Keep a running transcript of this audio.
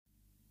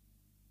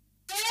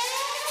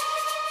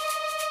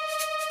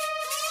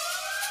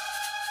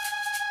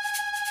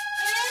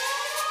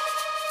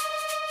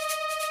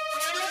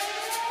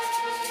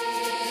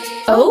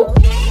Oh.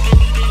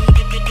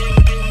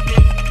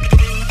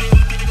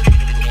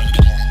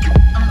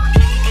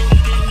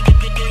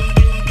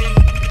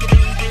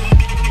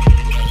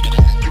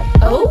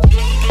 Oh.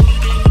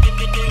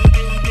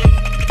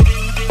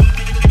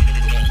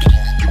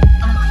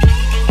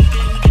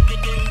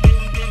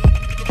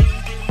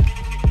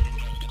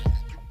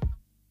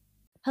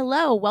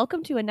 Hello,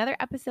 welcome to another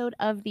episode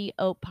of the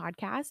OAT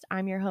podcast.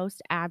 I'm your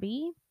host,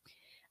 Abby.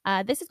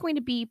 This is going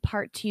to be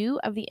part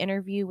 2 of the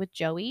interview with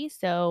Joey.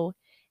 So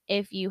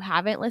if you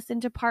haven't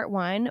listened to part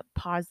 1,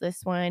 pause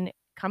this one,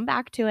 come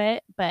back to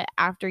it. But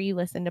after you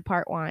listen to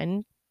part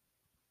 1,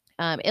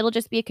 it'll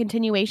just be a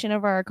continuation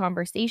of our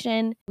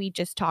conversation. We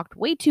just talked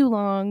way too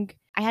long.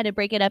 I had to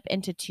break it up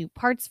into 2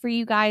 parts for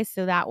you guys,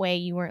 so that way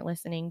you weren't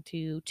listening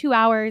to 2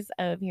 hours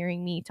of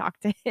hearing me talk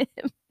to him.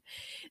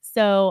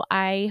 So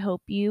I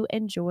hope you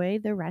enjoy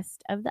the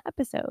rest of the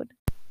episode.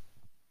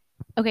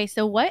 Okay,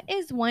 so what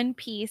is one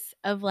piece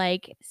of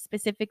like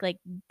specific like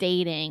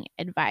dating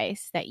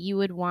advice that you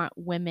would want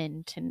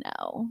women to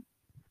know?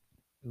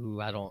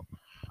 Ooh, I don't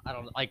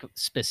like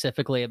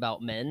specifically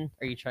about men.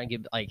 Are you trying to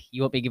give like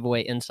you want me to give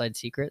away inside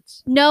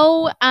secrets?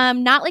 No,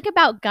 not like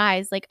about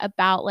guys, like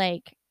about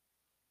like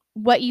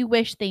what you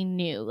wish they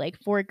knew. Like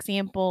for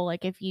example,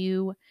 like if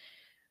you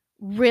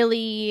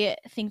really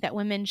think that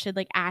women should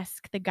like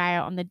ask the guy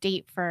out on the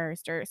date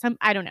first or some,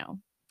 I don't know.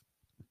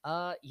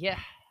 Yeah.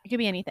 It could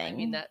be anything. I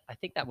mean I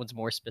think that one's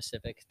more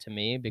specific to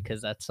me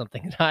because that's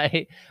something that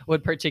I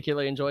would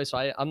particularly enjoy. So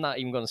I'm not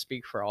even going to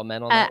speak for all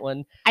men on that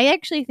one. I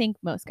actually think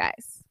most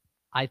guys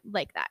I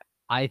like that.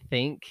 I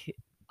think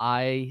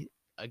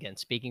again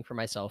speaking for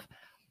myself,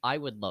 I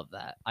would love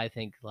that. I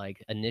think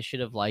like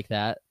initiative like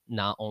that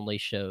not only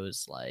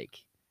shows like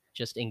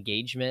just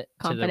engagement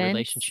to the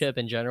relationship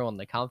in general and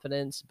the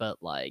confidence,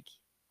 but like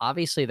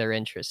obviously they're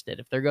interested.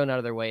 If they're going out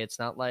of their way, it's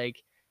not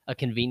like a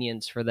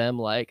convenience for them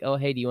like, oh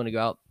hey, do you want to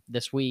go out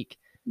this week?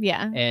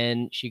 Yeah.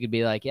 And she could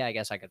be like, yeah, I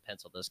guess I could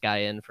pencil this guy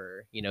in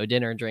for,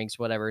 dinner and drinks,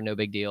 whatever, no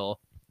big deal.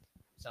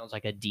 Sounds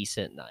like a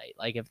decent night.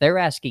 Like if they're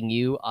asking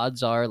you,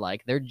 odds are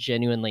like they're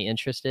genuinely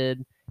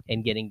interested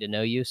in getting to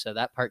know you. So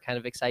that part kind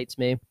of excites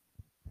me.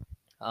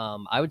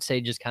 I would say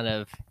just kind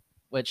of,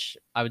 which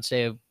I would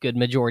say a good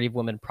majority of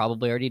women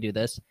probably already do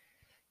this,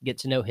 get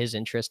to know his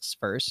interests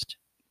first.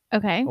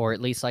 Okay. Or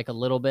at least like a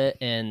little bit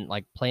and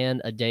like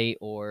plan a date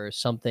or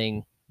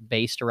something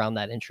based around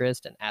that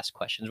interest and ask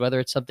questions. Whether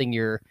it's something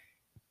you're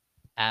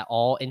at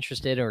all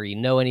interested or you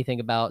know anything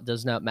about,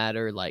 does not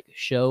matter. Like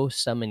show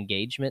some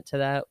engagement to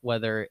that,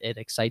 whether it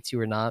excites you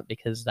or not,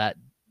 because that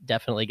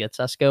definitely gets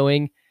us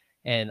going.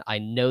 And I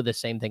know the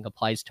same thing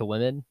applies to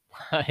women.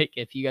 Like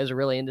if you guys are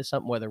really into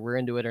something, whether we're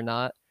into it or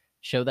not,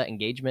 show that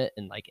engagement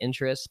and like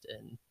interest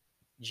and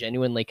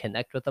genuinely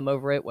connect with them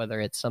over it, whether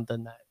it's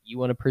something that you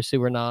want to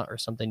pursue or not, or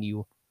something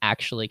you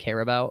actually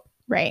care about.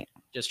 Right.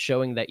 Just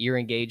showing that you're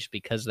engaged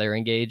because they're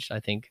engaged, I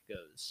think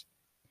goes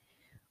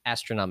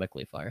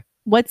astronomically far.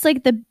 What's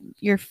like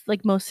your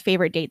like most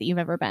favorite date that you've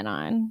ever been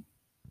on?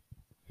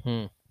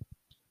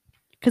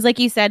 Because like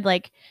you said,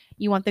 like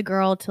you want the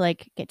girl to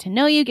like get to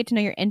know you, get to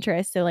know your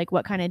interests. So like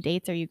what kind of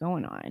dates are you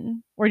going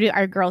on? Or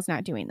are girls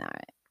not doing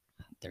that?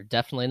 They're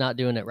definitely not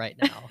doing it right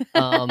now.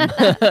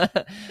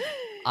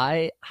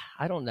 I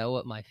don't know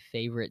what my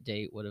favorite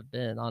date would have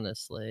been,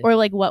 honestly. Or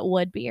like what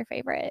would be your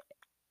favorite,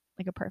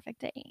 like a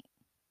perfect date?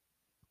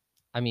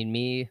 I mean,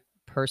 me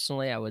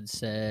personally, I would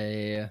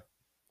say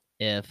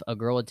if a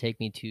girl would take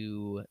me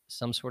to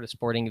some sort of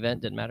sporting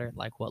event, didn't matter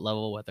like what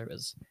level, whether it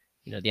was,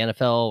 the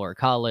NFL or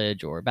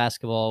college or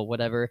basketball,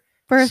 whatever.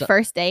 For a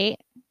first date?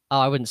 Oh,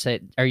 I wouldn't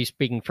say. Are you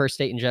speaking first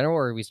date in general,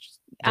 or are we just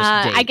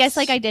I guess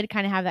like I did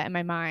kind of have that in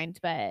my mind,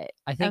 but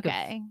I think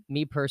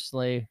me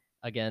personally,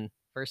 again,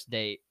 first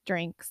date,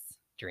 drinks,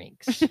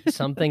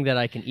 something that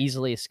I can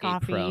easily escape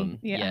Coffee, from.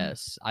 yeah.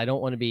 Yes, I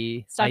don't want to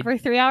be stuck for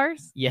 3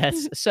 hours.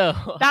 Yes, so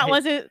that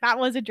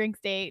was a drinks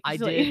date.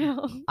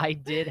 I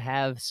did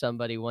have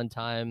somebody one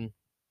time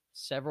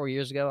several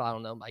years ago. I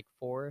don't know, like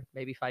 4,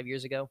 maybe 5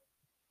 years ago.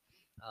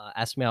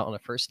 Asked me out on a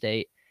first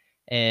date,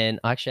 and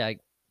actually I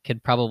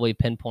could probably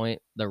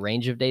pinpoint the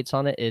range of dates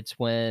on it. It's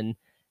when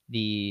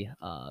the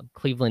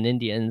Cleveland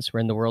Indians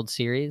were in the World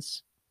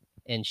Series,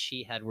 and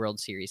she had World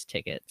Series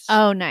tickets.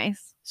 Oh,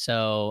 nice.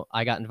 So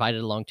I got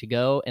invited along to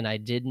go, and I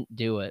didn't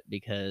do it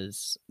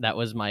because that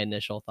was my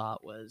initial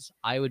thought was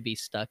I would be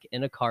stuck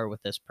in a car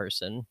with this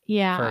person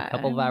for a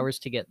couple of hours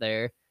to get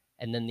there,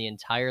 and then the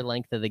entire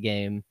length of the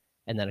game,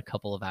 and then a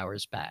couple of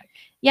hours back.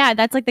 Yeah,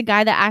 that's like the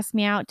guy that asked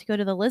me out to go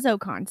to the Lizzo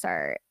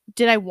concert.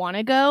 Did I want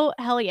to go?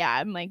 Hell yeah.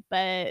 I'm like,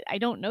 but I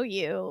don't know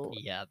you.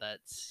 Yeah,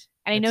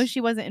 and I know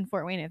she wasn't in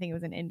Fort Wayne. I think it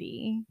was in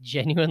Indy.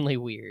 Genuinely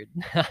weird,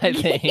 I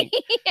think,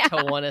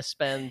 to want to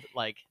spend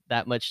like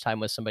that much time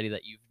with somebody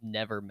that you've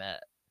never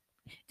met.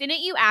 Didn't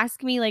you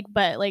ask me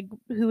but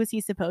who was he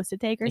supposed to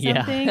take or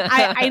something? Yeah.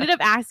 I ended up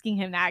asking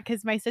him that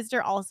because my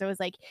sister also was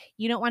like,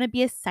 you don't want to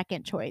be a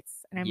second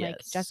choice. And I'm like,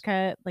 Yes.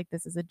 Jessica, like,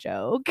 this is a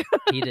joke.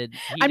 He did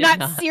I'm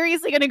not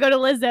seriously going to go to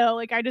Lizzo.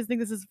 Like, I just think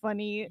this is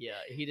funny. Yeah,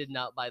 he did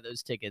not buy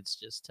those tickets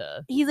just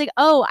to. He's like,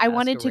 oh, I ask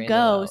wanted a to rando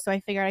go, out. so I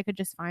figured I could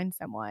just find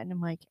someone.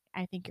 I'm like,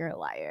 I think you're a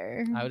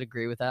liar. I would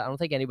agree with that. I don't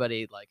think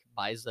anybody like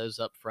buys those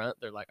up front.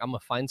 They're like, I'm gonna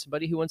find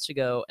somebody who wants to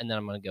go, and then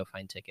I'm gonna go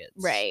find tickets.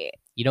 Right.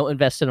 You don't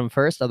invest in them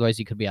first, otherwise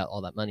you could be out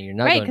all that money. You're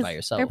not Right, going by 'cause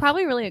yourself. they're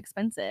probably really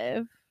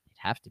expensive. It'd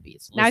have to be.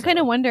 It's Now I kind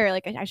Lizzo. of wonder,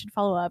 like, I should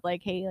follow up,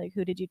 like, hey, like,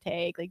 who did you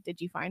take? Like, did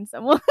you find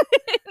someone?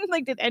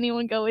 Like, did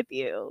anyone go with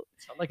you?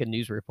 Sound like a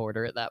news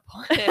reporter at that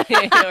point.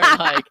 Or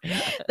like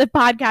The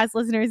podcast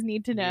listeners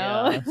need to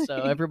know. Yeah,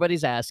 so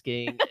everybody's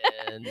asking,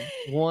 and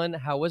one,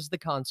 how was the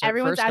concert?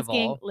 Everyone's First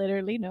asking, of all,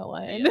 literally no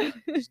one. yeah,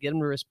 just get them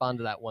to respond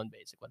to that one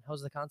basic one. How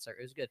was the concert?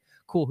 It was good.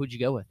 Cool. Who'd you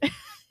go with?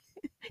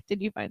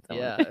 Did you find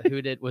someone? Yeah,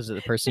 who did? Was it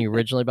the person you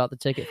originally bought the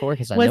ticket for?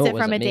 Because I Was know it from a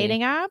wasn't me.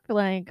 dating app,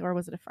 like, or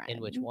was it a friend?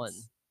 In which one?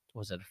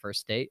 Was it a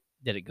first date?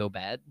 Did it go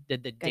bad?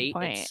 Did the date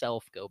point.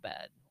 itself go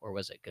bad, or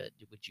was it good?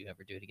 Would you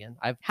ever do it again?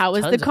 How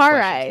was the tons of car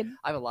questions. ride?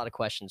 I have a lot of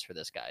questions for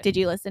this guy. Did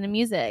you listen to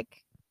music?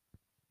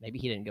 Maybe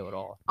he didn't go at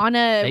all. On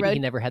a Maybe road, he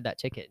never had that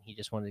ticket. And he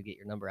just wanted to get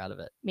your number out of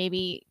it.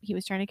 maybe he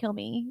was trying to kill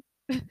me.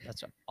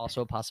 That's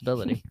also a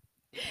possibility.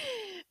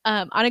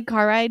 On a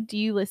car ride, do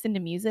you listen to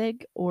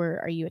music, or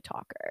are you a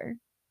talker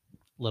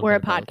or a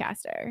bit of both.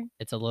 podcaster?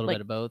 It's a little Like,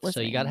 bit of both. So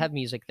listening. you got to have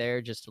music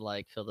there just to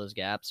like fill those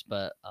gaps.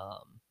 But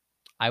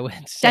I would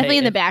say Definitely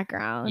in the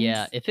background.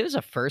 Yeah, if it was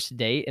a first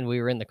date and we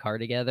were in the car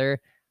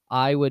together,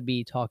 I would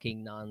be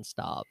talking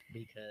nonstop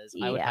because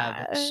I would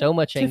have so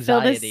much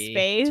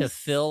anxiety to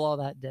fill all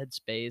that dead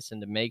space and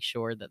to make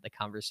sure that the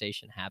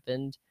conversation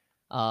happened,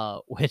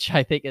 which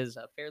I think is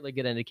a fairly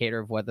good indicator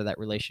of whether that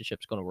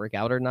relationship's going to work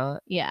out or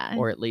not. Yeah.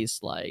 Or at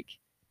least like,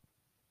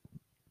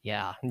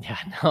 no.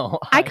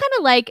 I kind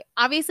of like,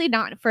 obviously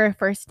not for a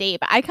first date,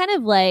 but I kind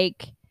of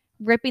like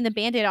ripping the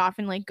Band-Aid off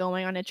and like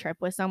going on a trip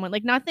with someone.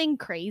 Like nothing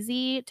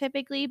crazy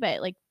typically, but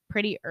like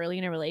pretty early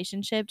in a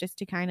relationship just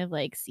to kind of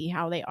like see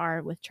how they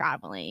are with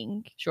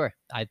traveling. Sure.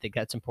 I think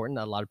that's important.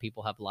 A lot of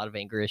people have a lot of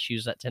anger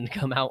issues that tend to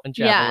come out when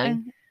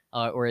traveling,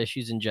 or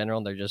issues in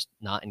general. They're just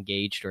not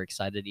engaged or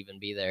excited to even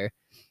be there.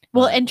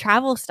 Well, and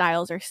travel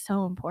styles are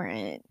so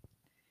important.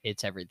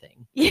 It's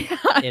everything. Yeah.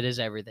 It is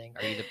everything.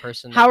 Are you the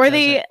person? How are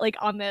they like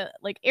on the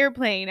like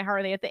airplane? How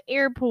are they at the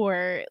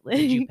airport?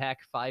 Did you pack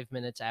 5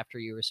 minutes after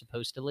you were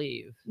supposed to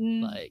leave?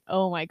 Like,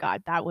 oh my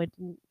God, I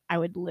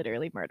would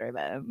literally murder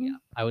them. Yeah,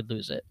 I would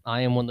lose it.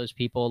 I am one of those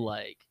people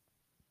like,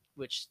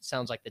 which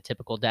sounds like the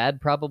typical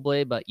dad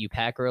probably, but you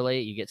pack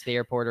early, you get to the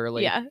airport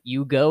early,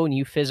 you go and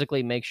you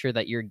physically make sure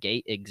that your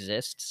gate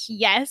exists.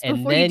 Yes, and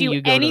before then you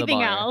do go anything to the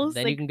bar. else.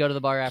 Then like, you can go to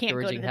the bar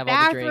afterwards. Go you to can the have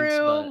bathroom, all the drinks.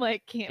 But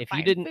like can't if find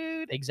you didn't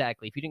food.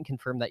 Exactly, if you didn't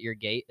confirm that your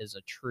gate is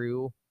a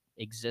true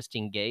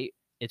existing gate,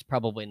 it's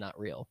probably not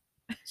real.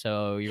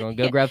 So you're going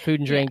to go grab food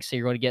and drinks. So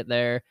you're going to get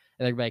there,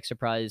 and they're like,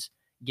 surprise,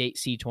 gate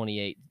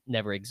C28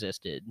 never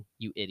existed.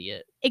 You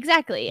idiot.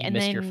 Exactly, You and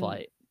missed then your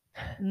flight.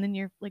 And then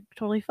you're like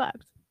totally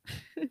fucked.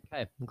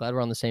 Okay, I'm glad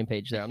we're on the same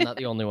page there. I'm not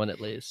the only one,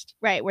 at least.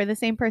 Right, we're the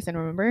same person,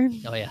 remember?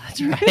 Oh yeah,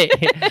 that's right.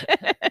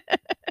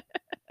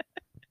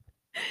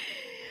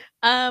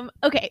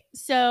 Okay,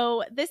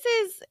 so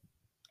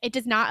it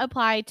does not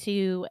apply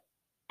to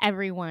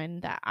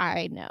everyone that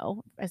I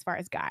know as far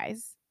as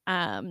guys.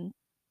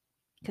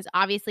 Because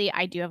obviously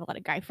I do have a lot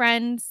of guy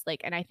friends,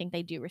 like, and I think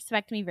they do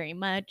respect me very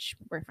much.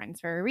 We're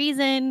friends for a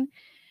reason.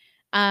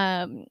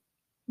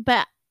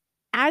 But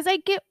as I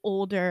get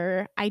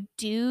older, I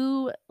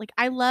do like,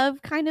 I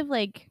love kind of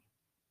like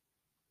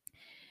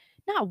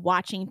not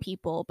watching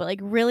people, but like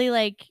really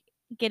like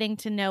getting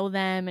to know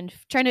them and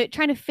trying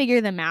to figure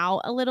them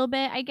out a little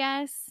bit, I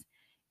guess.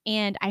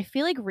 And I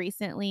feel like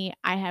recently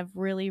I have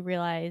really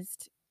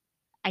realized,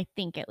 I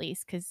think at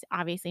least, because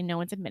obviously no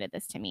one's admitted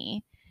this to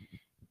me,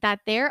 that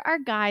there are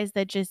guys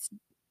that just,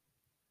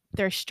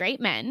 they're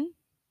straight men,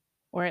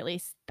 or at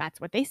least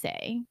that's what they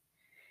say,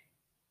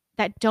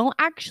 that don't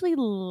actually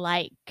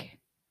like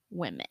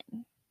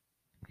women.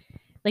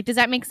 Like, does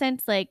that make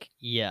sense? Like,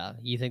 yeah,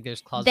 you think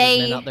there's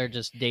closeted men out there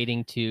just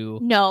dating to...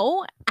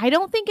 No, I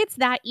don't think it's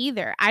that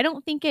either. I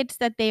don't think it's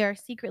that they are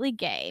secretly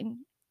gay.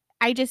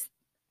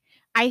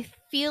 I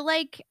feel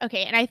like,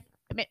 okay, and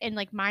in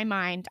like my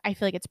mind, I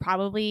feel like it's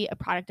probably a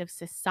product of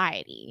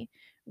society,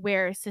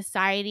 where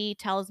society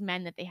tells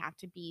men that they have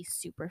to be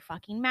super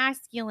fucking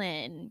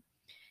masculine.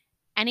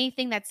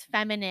 Anything that's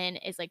feminine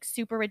is like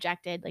super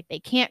rejected. Like they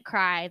can't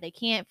cry, they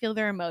can't feel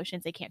their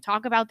emotions, they can't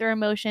talk about their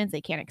emotions,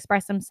 they can't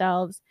express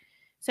themselves.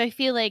 So I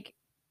feel like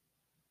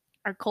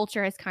our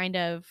culture has kind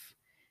of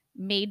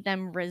made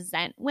them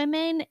resent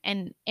women,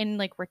 and in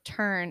like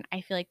return, I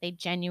feel like they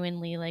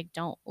genuinely like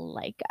don't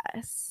like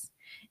us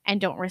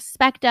and don't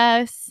respect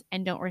us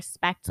and don't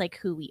respect like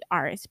who we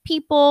are as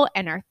people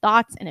and our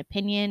thoughts and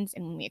opinions.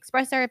 And when we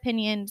express our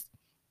opinions,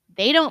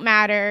 they don't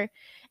matter.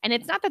 And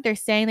it's not that they're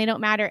saying they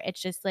don't matter.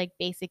 It's just like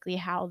basically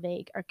how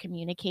they are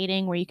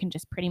communicating, where you can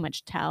just pretty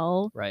much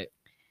tell. Right.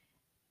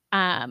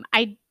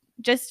 I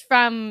just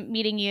from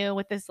meeting you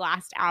with this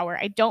last hour,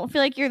 I don't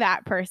feel like you're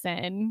that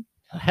person.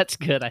 That's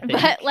good, I think.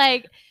 But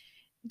like,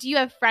 do you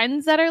have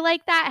friends that are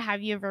like that?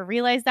 Have you ever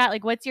realized that?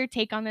 Like, what's your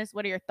take on this?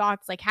 What are your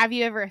thoughts? Like, have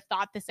you ever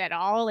thought this at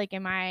all? Like,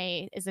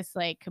 is this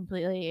like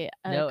completely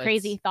a No,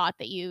 crazy thought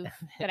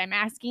that I'm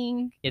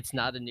asking? it's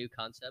not a new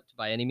concept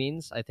by any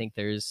means. I think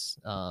there's,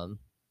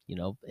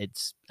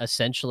 it's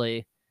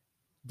essentially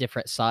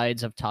different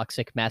sides of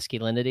toxic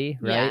masculinity,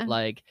 right? Yeah.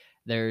 Like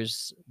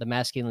there's the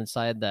masculine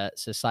side that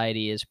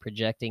society is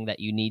projecting that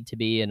you need to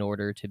be in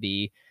order to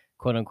be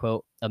quote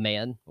unquote a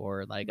man,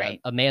 or like Right.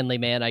 a manly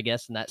man, I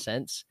guess, in that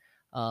sense.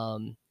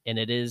 And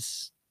it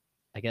is,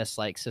 I guess,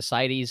 like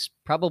society's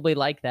probably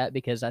like that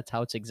because that's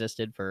how it's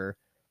existed for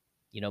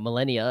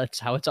millennia. It's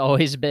how it's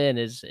always been.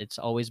 Is It's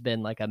always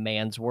been like a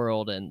man's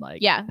world, and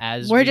like Yeah.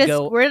 as we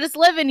go, We're just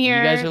living you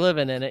guys here. are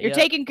living in it. You're Yep.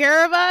 taking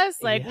care of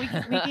us. Like we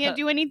Yeah. can't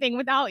do anything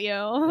without you.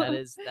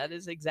 That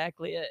is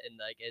exactly it. And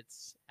like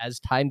it's, as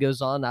time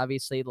goes on,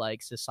 obviously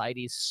like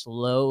society's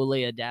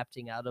slowly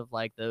adapting out of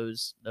like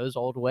those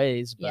old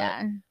ways, but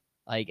Yeah.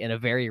 like in a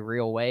very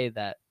real way,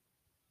 that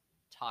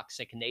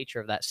toxic nature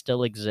of that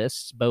still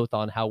exists, both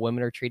on how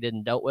women are treated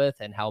and dealt with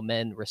and how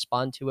men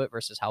respond to it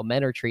versus how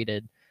men are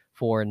treated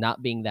for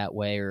not being that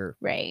way, or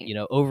Right.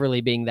 overly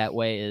being that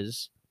way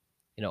is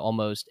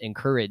almost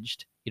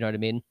encouraged. You know what I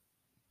mean?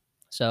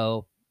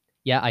 So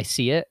yeah, I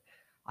see it.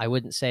 I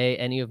wouldn't say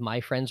any of my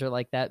friends are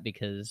like that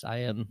because I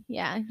am.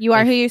 Yeah. You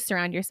are who you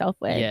surround yourself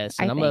with, Yes,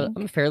 and I I'm a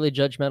think. fairly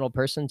judgmental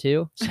person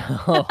too. So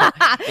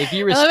if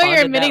you I love how you're responded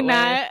that admitting way,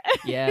 that.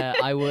 yeah,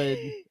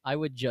 I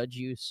would judge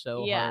you so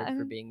hard Yeah.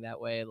 for being that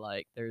way.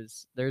 Like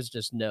there's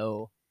just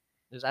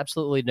there's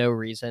absolutely no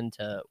reason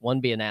to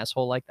be an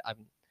asshole like that.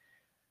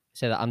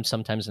 Say that I'm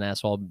sometimes an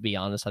asshole, to be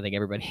honest. I think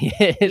everybody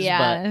is, but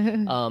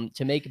Yeah.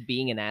 to make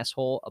being an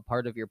asshole a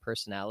part of your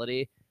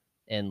personality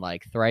and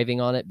like thriving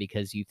on it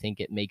because you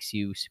think it makes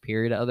you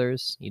superior to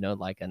others,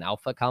 like an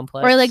alpha Or like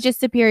complex. just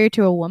superior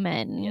to a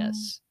woman.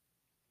 Yes.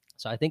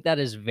 So I think that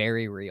is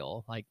very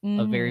real, like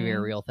a very, very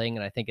Mhm. real thing.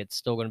 And I think it's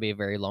still going to be a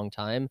very long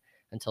time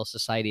until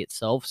society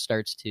itself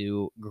starts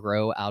to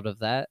grow out of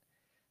that.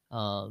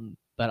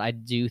 But I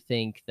do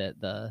think that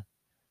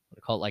I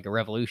call it like a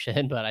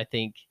revolution, but I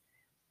think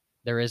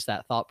there is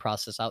that thought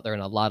process out there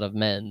in a lot of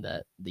men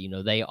that,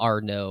 they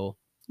are no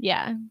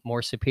Yeah.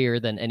 more superior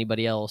than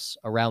anybody else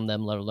around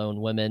them, let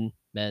alone women,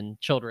 men,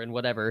 children,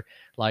 whatever.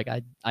 Like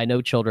I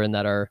know children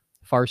that are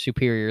far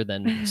superior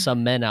than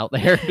some men out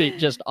there,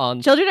 just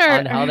Children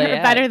on how they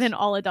are better than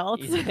act. all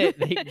adults.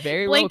 They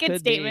very well Blanket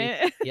could be.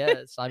 statement.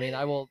 Yes, I mean,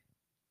 I will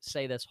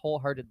say this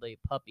wholeheartedly: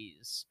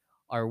 puppies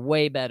are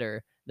way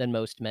better than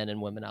most men and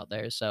women out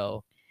there.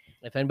 So,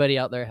 if anybody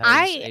out there has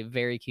I a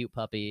very cute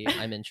puppy,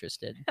 I'm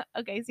interested.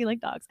 okay, so you like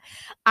dogs.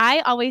 I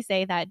always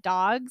say that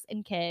dogs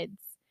and kids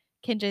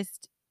can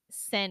just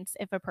sense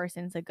if a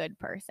person's a good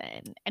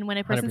person and when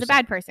a person's a 100%.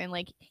 bad person.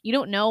 Like, you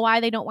don't know why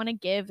they don't want to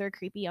give their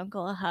creepy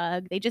uncle a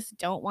hug. They just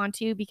don't want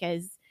to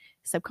because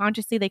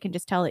subconsciously they can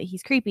just tell that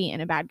he's creepy and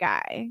a bad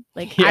guy.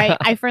 Like, Yeah.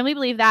 I firmly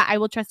believe that. I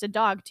will trust a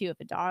dog too. If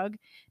a dog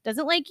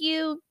doesn't like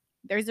you,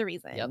 there's a Yep,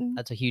 reason.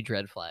 that's a huge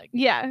red flag.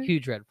 Yeah.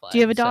 Huge red Do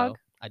you have flag. a dog?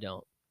 So I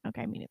don't.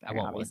 Okay, me I neither,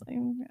 want one. obviously.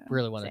 Yeah,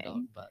 Really want a dog,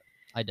 same. but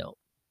I don't.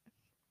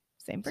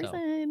 Same So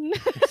person.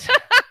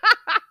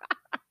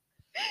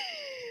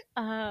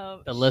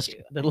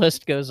 Shoot. the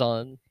list goes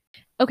on.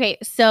 Okay,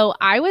 so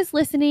I was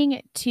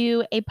listening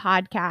to a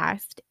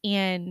podcast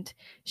and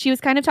she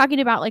was kind of talking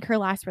about like her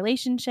last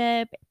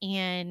relationship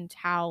and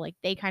how like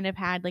they kind of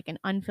had like an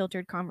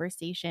unfiltered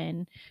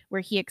conversation where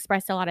he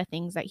expressed a lot of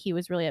things that he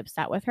was really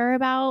upset with her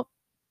about.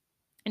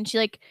 And she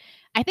like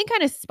I think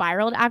kind of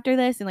spiraled after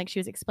this and like she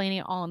was explaining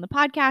it all on the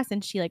podcast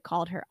and she like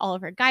called her all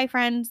of her guy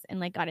friends and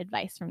like got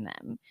advice from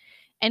them.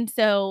 And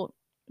so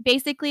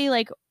basically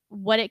like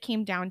what it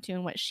came down to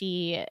and what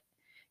she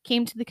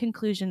came to the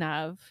conclusion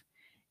of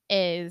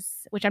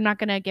is, which I'm not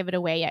going to give it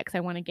away yet because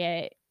I want to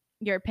get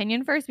your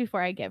opinion first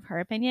before I give her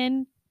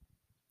opinion.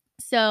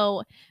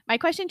 So, my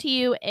question to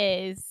you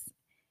is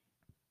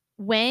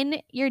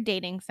when you're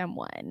dating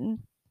someone,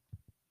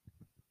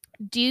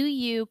 do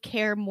you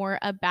care more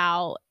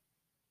about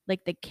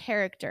like the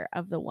character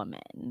of the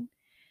woman?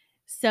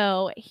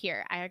 So,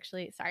 here,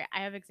 sorry,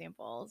 I have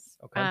examples.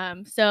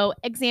 Okay. So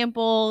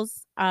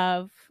examples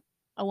of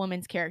a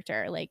woman's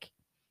character, like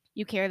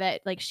you care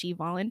that like she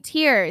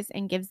volunteers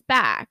and gives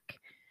back,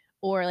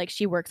 or like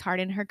she works hard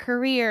in her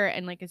career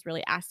and like is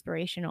really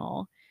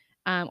aspirational,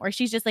 or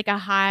she's just like a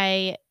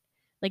high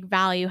like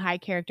value high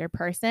character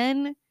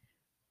person,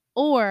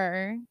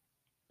 or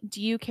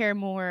do you care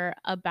more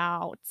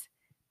about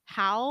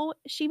how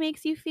she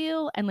makes you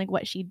feel and like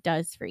what she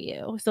does for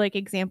you? So like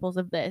examples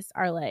of this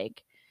are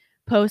like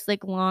post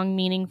like long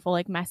meaningful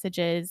like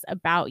messages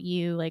about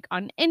you like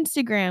on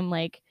Instagram,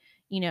 like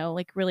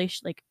like really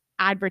like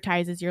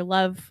advertises your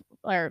love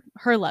or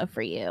her love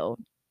for you,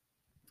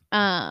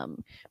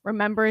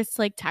 remembers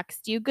to like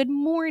text you good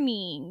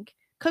morning,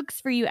 cooks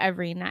for you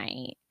every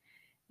night.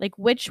 Like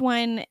which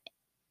one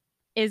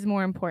is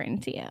more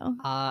important to you?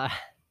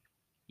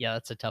 Yeah,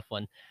 that's a tough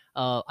one.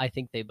 I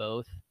think they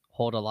both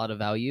hold a lot of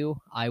value.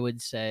 I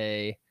would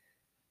say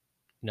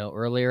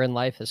earlier in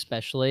life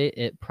especially,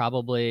 it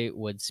probably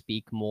would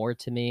speak more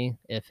to me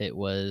if it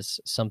was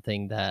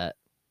something that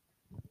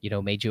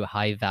made you a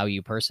high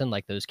value person,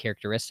 like those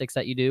characteristics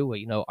that you do.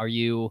 Well, are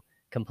you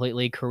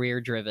completely career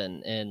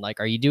driven, and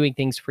like, are you doing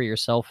things for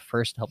yourself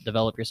first to help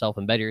develop yourself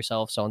and better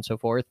yourself, so on and so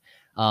forth?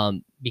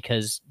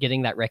 Because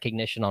getting that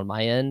recognition on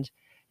my end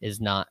is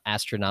not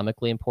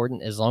astronomically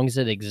important. As long as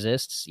it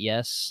exists,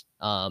 yes,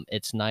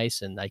 it's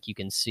nice, and like you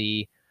can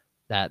see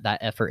that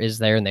effort is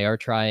there and they are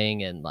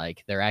trying and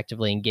like they're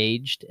actively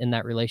engaged in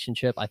that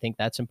relationship. I think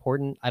that's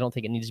important. I don't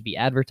think it needs to be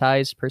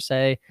advertised per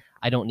se.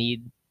 I don't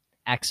need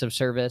acts of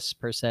service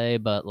per se,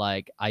 but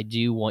like I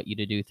do want you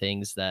to do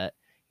things that,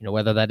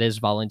 whether that is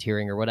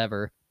volunteering or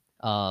whatever,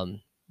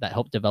 that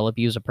help develop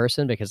you as a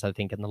person, because I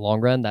think in the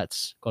long run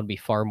that's going to be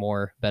far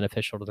more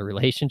beneficial to the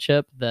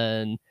relationship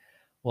than,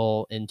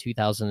 well, in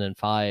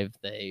 2005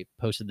 they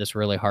posted this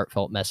really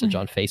heartfelt message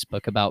on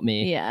Facebook about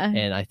me. Yeah.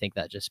 And I think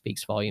that just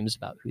speaks volumes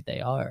about who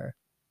they are.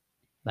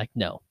 Like,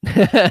 no.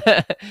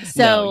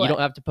 So no, you don't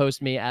have to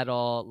post me at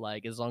all.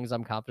 Like, as long as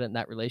I'm confident in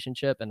that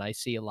relationship and I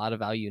see a lot of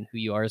value in who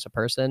you are as a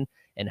person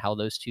and how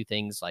those two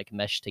things like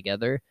mesh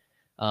together.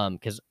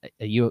 Because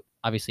you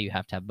obviously you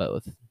have to have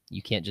both.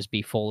 You can't just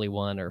be fully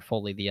one or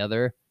fully the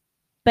other.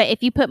 but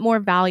if you put more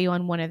value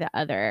on one or the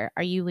other,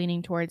 are you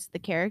leaning towards the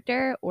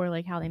character or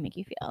like how they make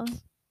you feel?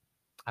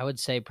 I would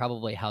say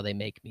probably how they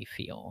make me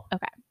feel.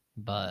 Okay.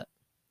 But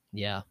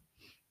yeah,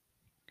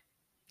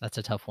 that's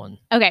a tough one.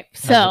 Okay,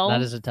 so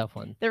that is a tough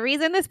one. The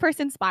reason this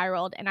person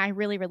spiraled, and I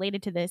really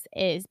related to this,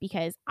 is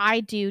because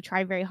I do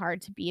try very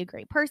hard to be a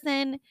great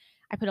person.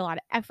 I put a lot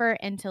of effort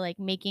into like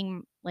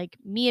making like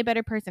me a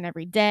better person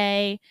every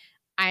day.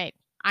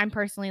 I'm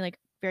personally like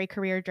very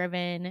career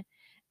driven.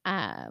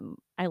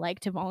 I like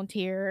to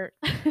volunteer.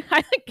 I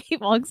like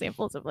gave all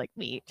examples of like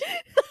me.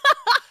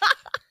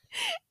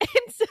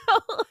 And so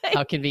like,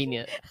 how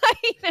convenient.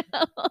 I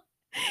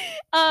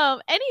know.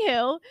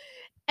 Anywho,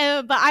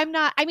 but I'm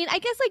not. I mean, I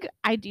guess like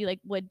I do like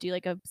would do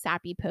like a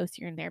sappy post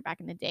here and there back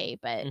in the day,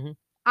 but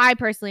I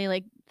personally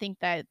like think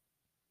that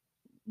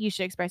you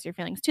should express your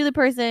feelings to the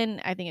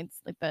person. I think it's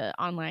like the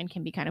online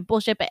can be kind of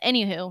bullshit. But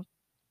anywho,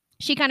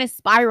 she kind of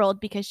spiraled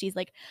because she's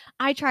like,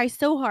 I try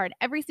so hard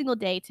every single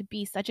day to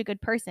be such a good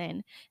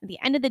person. At the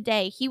end of the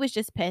day, he was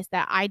just pissed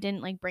that I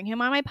didn't like bring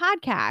him on my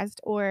podcast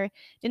or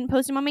didn't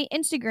post him on my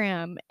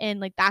Instagram. And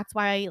like that's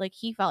why like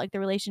he felt like the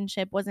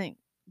relationship wasn't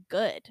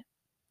good.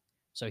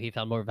 So he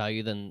found more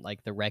value than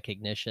like the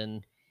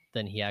recognition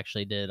than he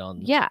actually did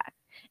on Yeah.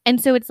 And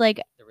so it's like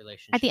the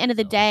relationship. at the end of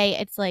the itself. day,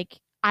 it's like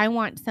I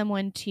want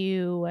someone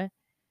to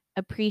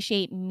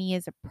appreciate me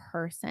as a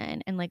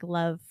person and like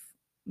love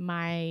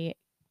my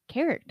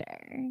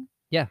character.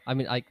 Yeah, I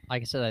mean, like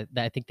I said,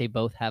 I think they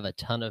both have a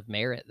ton of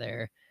merit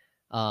there.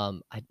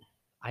 I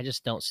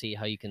just don't see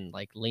how you can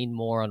like lean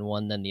more on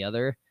one than the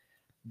other,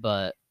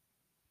 but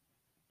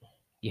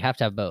you have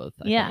to have both.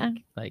 I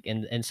think. Like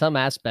in some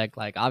aspect,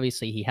 like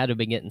obviously he had to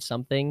be getting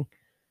something.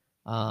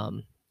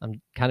 I'm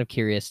kind of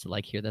curious to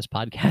like hear this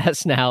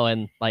podcast now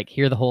and like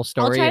hear the whole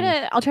story.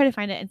 I'll try to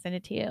find it and send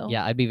it to you.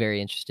 Yeah, I'd be very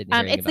interested in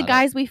hearing it's the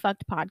Guys We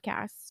Fucked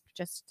podcast.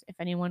 Just if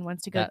anyone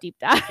wants to go deep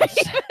dive.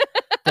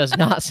 Does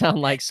not sound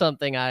like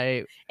something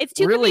I it's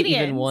two really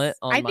comedians. even want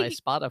on my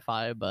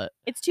Spotify, but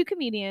it's two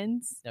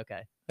comedians.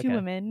 Okay. Two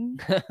women.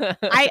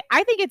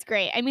 I think it's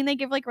great. I mean, they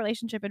give like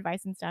relationship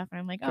advice and stuff, and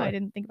I'm like, oh, I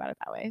didn't think about it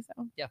that way.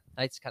 So yeah,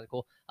 that's kind of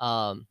cool.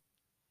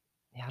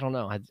 Yeah, I don't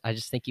know. I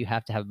just think you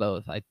have to have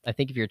both. I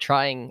think if you're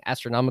trying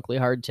astronomically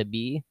hard to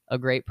be a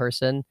great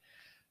person,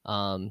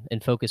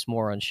 and focus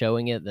more on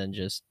showing it than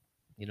just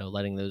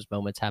letting those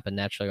moments happen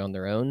naturally on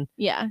their own.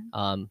 Yeah.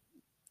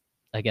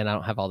 Again, I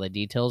don't have all the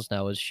details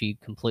now. Is she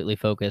completely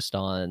focused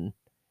on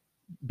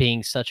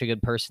being such a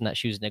good person that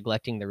she was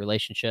neglecting the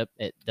relationship?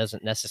 It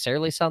doesn't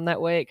necessarily sound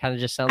that way. It kind of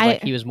just sounds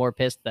like he was more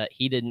pissed that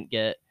he didn't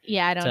get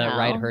I don't know.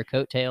 ride her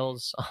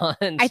coattails on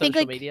I social think,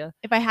 like, media.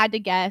 If I had to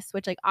guess,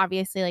 which like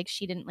obviously like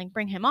she didn't like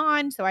bring him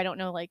on, so I don't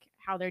know like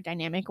how their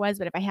dynamic was,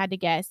 but if I had to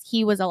guess,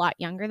 he was a lot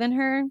younger than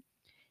her.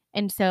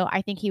 And so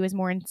I think he was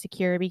more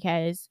insecure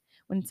because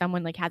when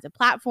someone like has a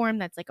platform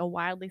that's like a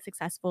wildly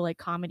successful like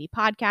comedy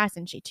podcast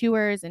and she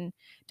tours and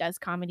does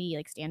comedy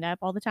like stand up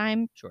all the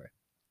time. Sure.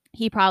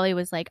 He probably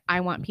was like, I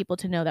want people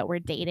to know that we're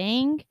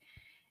dating.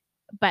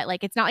 But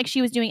like it's not like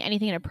she was doing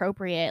anything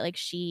inappropriate. Like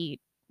she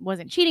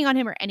wasn't cheating on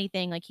him or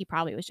anything. Like he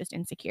probably was just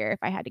insecure, if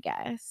I had to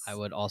guess. I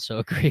would also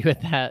agree with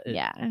that.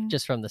 Yeah.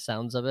 Just from the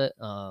sounds of it.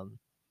 Yeah,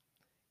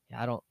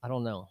 I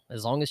don't know.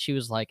 As long as she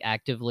was like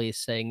actively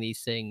saying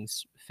these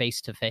things face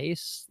to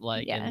face,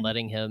 like and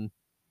letting him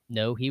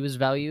know he was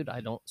valued,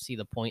 I don't see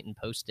the point in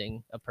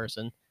posting a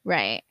person.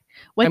 Right.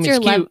 What's your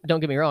love?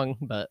 Don't get me wrong,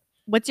 but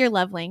what's your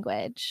love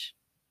language?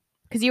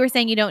 Because you were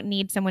saying you don't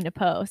need someone to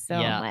post. So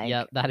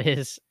yeah, that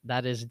is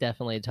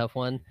definitely a tough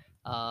one.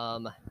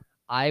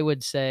 I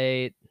would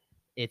say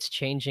it's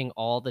changing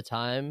all the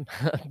time,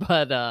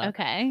 but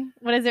okay.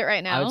 What is it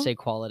right now? I would say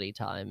quality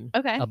time.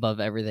 Okay. Above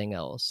everything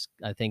else.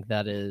 I think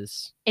that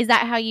is. Is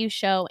that how you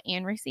show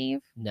and receive?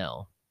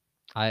 No.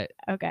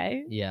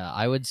 Okay. Yeah,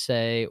 I would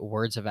say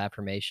words of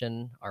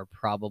affirmation are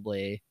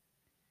probably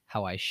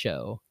how I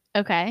show.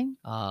 Okay.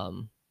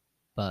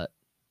 But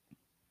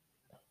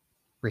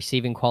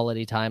receiving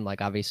quality time,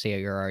 like obviously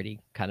you're already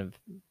kind of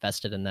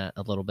vested in that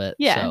a little bit.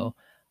 Yeah. So,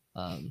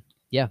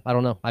 yeah, I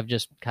don't know. I've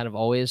just kind of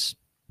always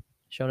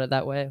shown it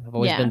that way. I've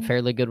always Yeah. been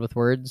fairly good with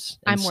words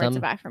I'm words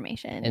of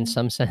affirmation. in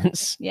some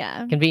sense.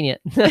 Yeah.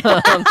 Convenient.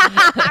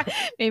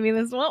 Maybe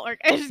this won't work.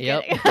 I'm just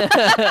Yep. kidding.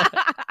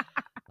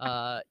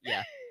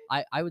 Yeah.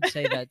 I would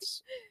say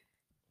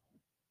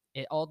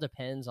it all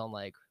depends on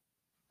like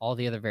all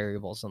the other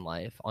variables in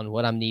life, on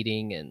what I'm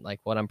needing and like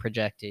what I'm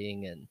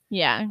projecting, and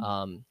Yeah.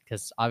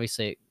 because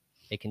obviously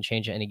it can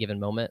change at any given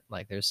moment.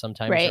 Like there's some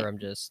times Right. where I'm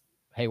just,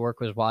 hey, work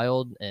was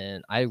wild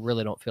and I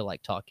really don't feel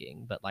like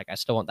talking, but like I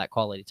still want that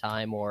quality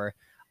time. Or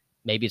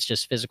maybe it's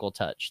just physical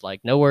touch, like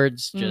no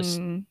words,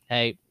 just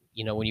hey,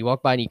 you know, when you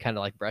walk by and you kind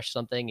of like brush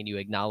something and you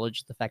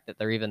acknowledge the fact that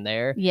they're even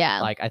there.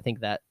 Yeah. Like I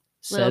think that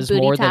Little says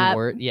booty more tap. than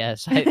words.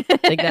 Yes, I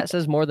think that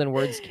says more than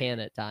words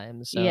can at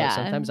times. So Yeah.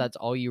 sometimes that's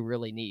all you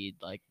really need.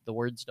 Like the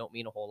words don't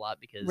mean a whole lot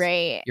because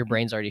Right. your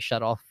brain's already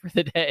shut off for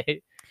the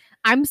day.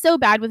 I'm so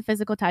bad with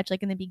physical touch.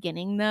 Like in the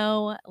beginning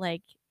though,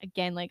 like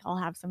again, like I'll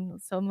have some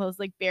of those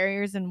like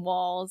barriers and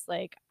walls.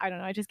 Like, I don't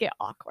know, I just get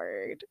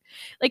awkward.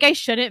 Like I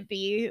shouldn't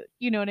be,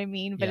 you know what I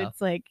mean? But Yeah.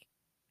 it's like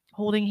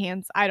holding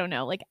hands. I don't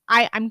know. Like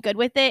I'm good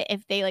with it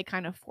if they like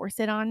kind of force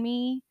it on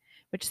me,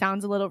 which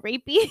sounds a little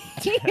rapey.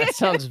 That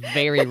sounds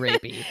very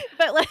rapey.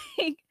 But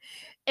like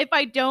if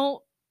I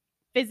don't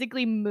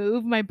physically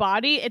move my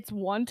body, it's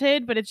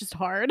wanted, but it's just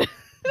hard.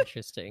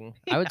 Interesting.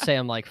 I would say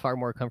I'm like far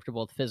more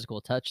comfortable with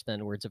physical touch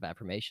than words of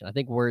affirmation. I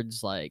think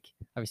words, like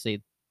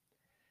obviously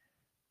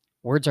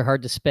words are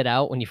hard to spit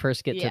out when you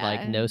first get to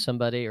like know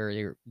somebody, or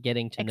you're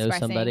getting to know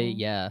somebody.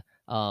 Yeah.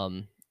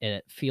 And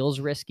it feels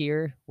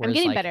riskier. I'm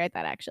getting like, better at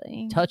that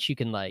actually. Touch, you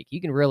can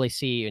really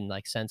see and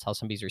like sense how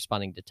somebody's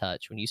responding to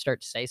touch. When you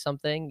start to say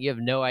something, you have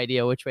no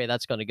idea which way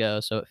that's going to go.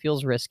 So it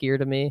feels riskier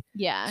to me.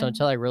 Yeah. So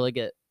until I really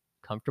get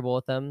comfortable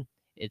with them,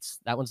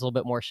 that one's a little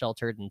bit more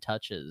sheltered, and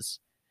touches.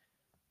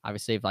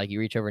 Obviously, if like you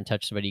reach over and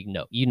touch somebody,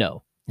 you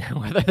know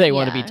whether they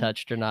want to be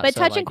touched or not. But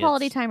so, touch like, and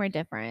quality time are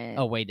different.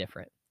 Oh, way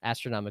different.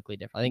 Astronomically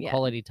different. I think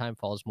quality time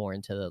falls more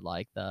into the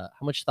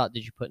how much thought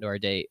did you put into our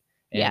date?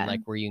 And like,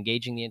 were you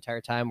engaging the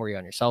entire time? Were you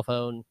on your cell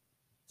phone?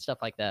 Stuff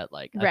like that.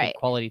 Like, I think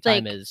quality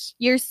time is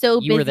you're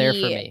so busy, you were there for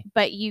me,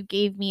 but you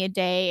gave me a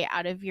day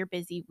out of your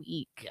busy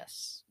week.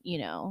 Yes. You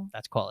know,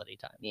 that's quality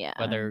time. Yeah.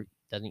 Whether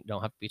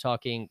don't have to be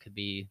talking, could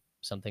be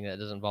something that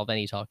doesn't involve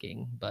any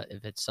talking, but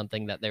if it's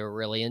something that they were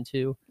really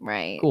into,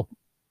 right. Cool.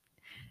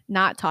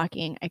 Not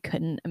talking, I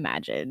couldn't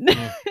imagine.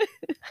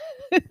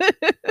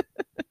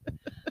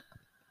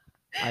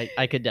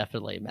 I could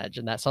definitely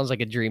imagine. That sounds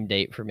like a dream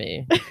date for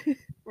me.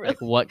 Like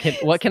what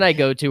can I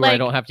go to where I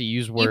don't have to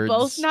use words? You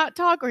both not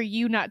talk, or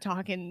you not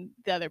talk and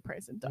the other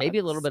person talks? Maybe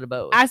a little bit of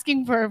both.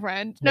 Asking for a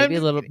friend. Maybe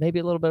a little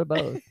bit of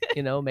both.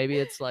 You know, maybe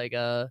it's like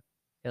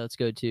let's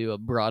go to a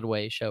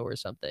Broadway show or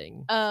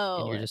something.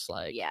 Oh, and you're just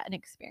like, yeah, an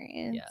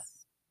experience. Yeah.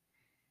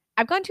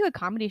 I've gone to a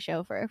comedy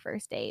show for a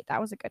first date.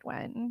 That was a good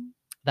one.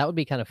 That would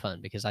be kind of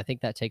fun because I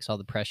think that takes all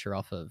the pressure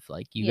off of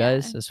like you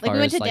guys, as far as we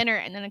went to dinner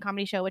and then a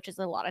comedy show, which is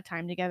a lot of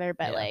time together,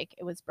 but like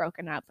it was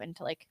broken up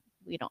into like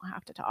we don't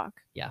have to talk.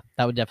 Yeah,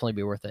 that would definitely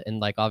be worth it. And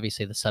like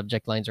obviously the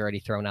subject line's already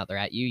thrown out there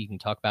at you. You can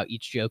talk about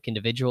each joke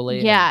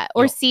individually. Yeah,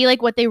 or see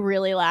like what they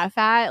really laugh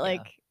at,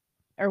 like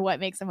or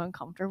what makes them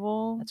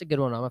uncomfortable. That's a good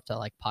one. I'll have to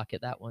like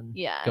pocket that one.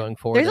 Yeah, going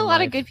forward. There's a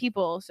lot of good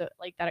people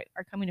like that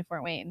are coming to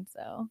Fort Wayne,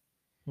 so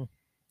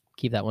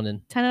keep that one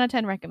in. 10 out of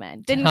 10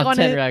 recommend. Didn't go on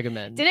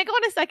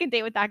a second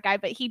date with that guy,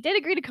 but he did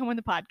agree to come on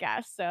the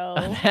podcast. So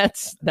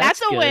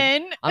that's a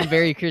win. I'm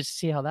very curious to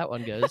see how that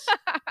one goes.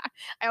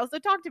 I also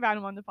talked about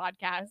him on the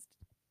podcast,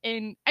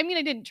 and I mean,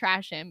 I didn't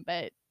trash him,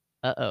 but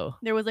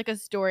there was like a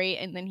story,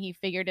 and then he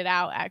figured it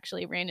out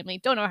actually randomly.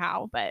 Don't know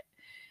how, but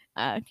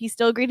he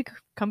still agreed to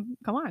come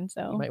on.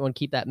 So you might want to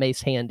keep that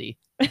mace handy.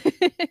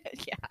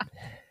 Yeah.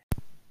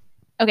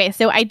 Okay,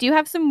 so I do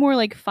have some more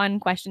like fun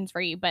questions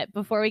for you, but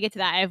before we get to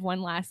that, I have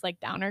one last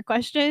like downer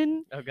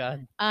question. Oh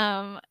God.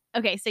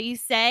 Okay, so you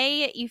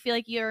say you feel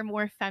like you're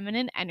more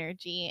feminine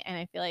energy, and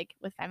I feel like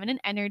with feminine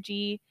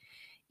energy,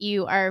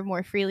 you are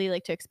more freely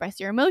like to express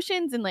your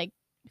emotions and like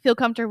feel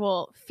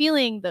comfortable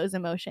feeling those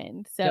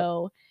emotions.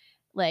 So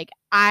like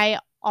I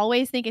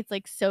always think it's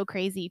like so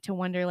crazy to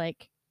wonder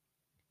like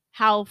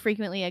how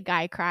frequently a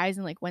guy cries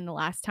and like when the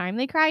last time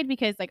they cried,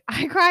 because like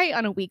I cry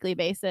on a weekly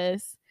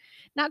basis.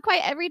 Not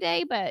quite every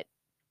day, but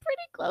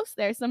pretty close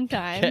there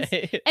sometimes.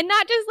 Okay. And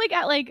not just like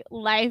at like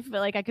life,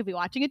 but like I could be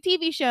watching a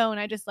TV show and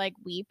I just like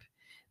weep.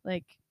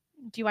 Like,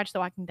 do you watch The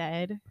Walking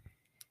Dead?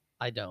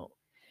 I don't.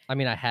 I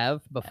mean, I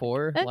have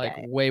before, like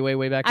way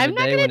back in the day. I'm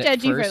not going to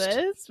judge you for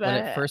this. But... when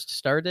it first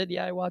started,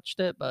 yeah, I watched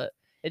it, but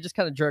it just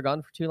kind of drug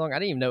on for too long. I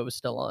didn't even know it was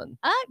still on.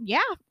 Yeah.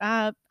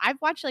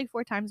 I've watched like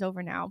 4 times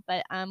over now,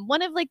 but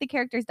one of like the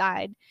characters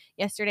died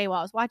yesterday while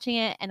I was watching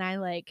it, and I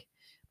like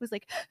was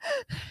like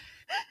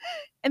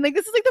And like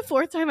this is like the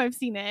 4th time I've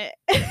seen it.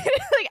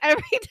 Like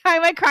every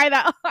time I cry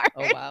that hard.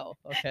 Oh wow.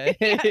 Okay.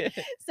 Yeah.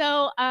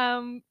 So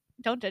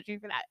don't judge me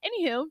for that.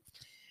 Anywho,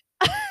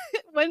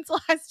 when's the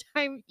last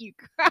time you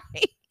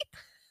cried?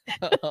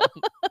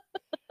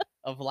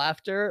 Of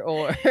laughter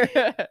or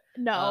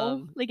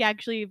No, like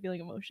actually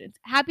feeling emotions,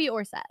 happy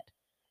or sad.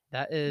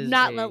 that is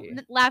Not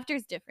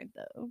laughter's different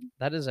though.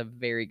 that is a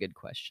very good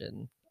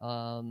question.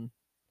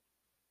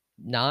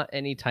 Not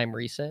anytime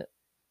recent.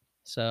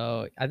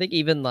 So I think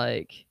even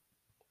like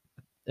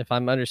if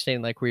I'm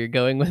understanding like where you're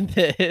going with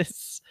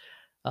this,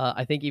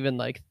 I think even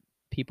like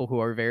people who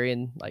are very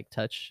in like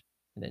touch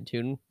and in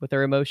tune with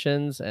their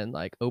emotions and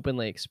like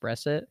openly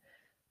express it,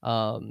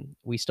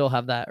 we still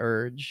have that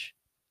urge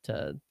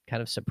to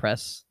kind of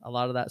suppress a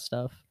lot of that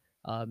stuff.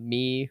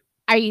 Me,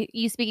 Are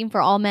you speaking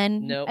for all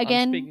men no,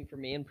 again? I'm speaking for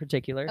me in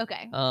particular.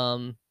 Okay.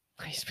 I'm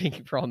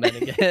speaking for all men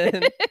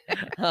again.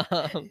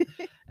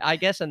 I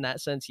guess in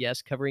that sense,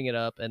 yes, covering it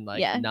up and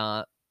like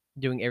not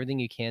doing everything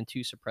you can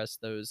to suppress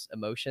those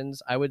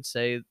emotions. I would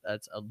say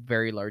that's a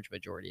very large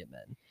majority of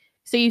men.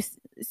 So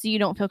you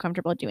don't feel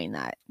comfortable doing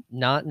that?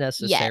 Not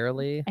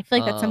necessarily. Yet. I feel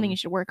like that's something you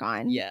should work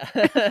on. Yeah.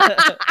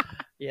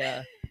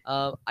 Yeah.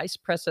 I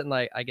suppress it in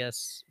like, I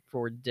guess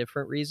for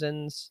different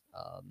reasons.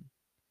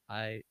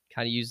 I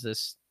kind of use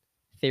this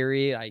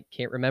theory. I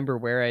can't remember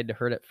where I'd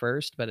heard it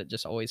first, but it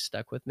just always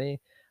stuck with me.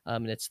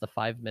 And it's the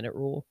 5-minute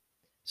rule.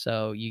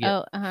 So you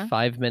get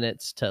 5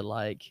 minutes to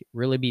like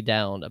really be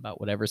down about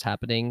whatever's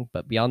happening,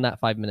 but beyond that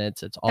 5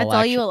 minutes, it's all That's action.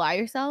 all you allow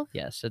yourself?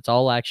 Yes, it's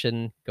all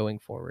action going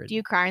forward. Do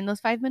you cry in those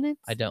 5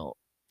 minutes? I don't.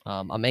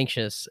 I'm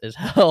anxious as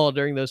hell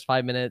during those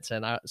 5 minutes,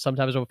 and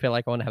sometimes I feel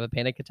like I want to have a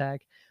panic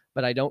attack,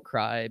 but I don't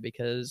cry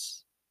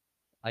because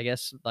I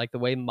guess like the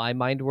way my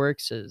mind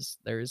works is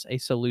there's a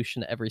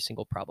solution to every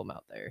single problem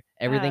out there.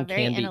 Everything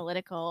can be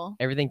analytical.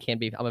 Everything can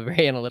be. I'm a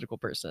very analytical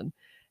person.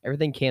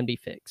 Everything can be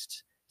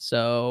fixed.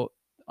 So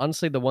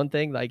honestly, the one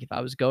thing, like if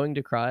I was going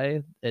to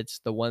cry, it's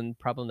the one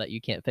problem that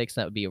you can't fix,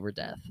 and that would be over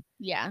death.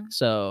 Yeah.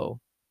 So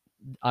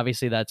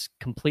obviously that's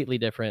completely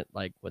different.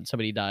 Like when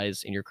somebody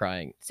dies and you're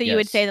crying. So you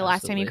would say the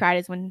last time you cried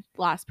is when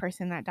the last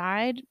person that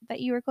died that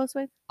you were close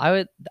with?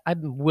 I'm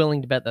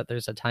willing to bet that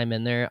there's a time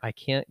in there. I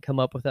can't come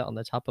up with it on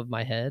the top of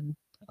my head.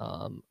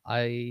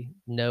 I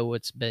know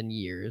it's been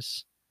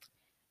years.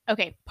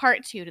 Okay,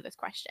 part 2 to this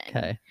question.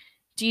 Okay.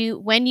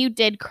 When you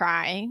did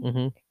cry,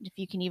 if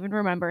you can even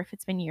remember if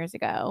it's been years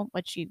ago,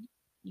 which you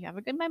have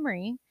a good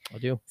memory. I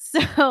do.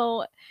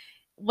 So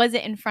was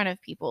it in front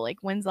of people? Like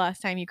when's the last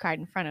time you cried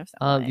in front of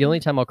someone? The only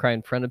time I'll cry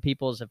in front of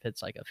people is if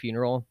it's like a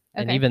funeral.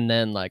 Okay. And even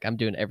then, like I'm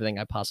doing everything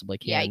I possibly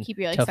can you keep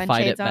your, like, to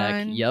fight it on.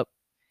 back. Yep.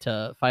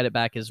 To fight it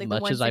back as like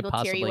much as I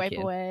possibly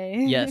can.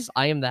 Away. Yes,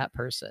 I am that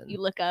person.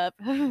 You look up.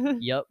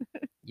 Yep.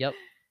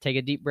 Take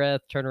a deep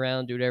breath, turn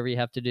around, do whatever you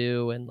have to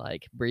do, and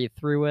like breathe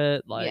through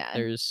it. Like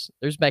there's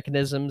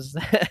mechanisms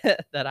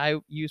that I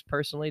use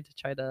personally to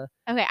try to.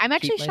 Okay, I'm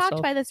actually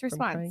shocked by this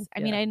response.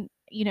 I mean,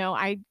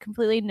 I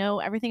completely know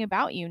everything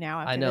about you now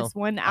after this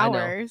 1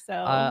 hour.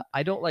 So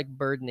I don't like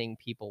burdening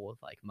people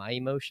with like my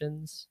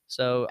emotions.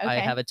 So I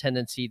have a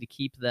tendency to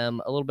keep them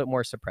a little bit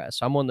more suppressed.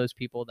 So I'm one of those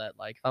people that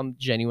like if I'm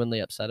genuinely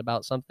upset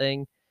about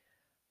something,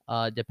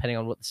 depending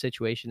on what the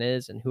situation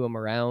is and who I'm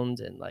around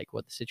and like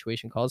what the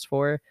situation calls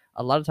for,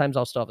 a lot of times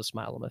I'll still have a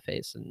smile on my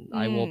face and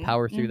I will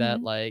power through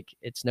that. Like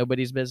it's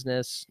nobody's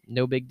business,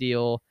 no big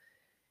deal.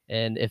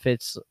 And if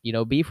it's,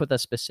 beef with a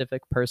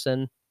specific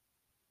person,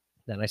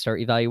 then I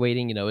start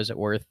evaluating, is it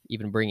worth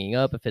even bringing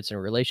up? If it's in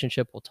a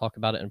relationship, we'll talk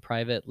about it in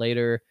private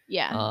later.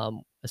 Yeah.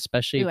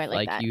 Especially if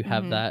like you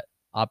have that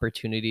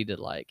opportunity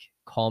to like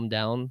calm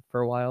down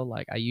for a while.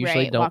 Like I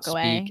usually don't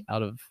speak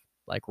out of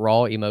like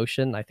raw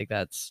emotion. I think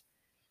that's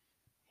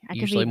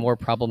usually more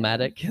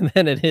problematic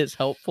than it is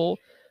helpful.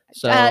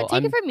 So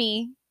take it from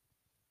me.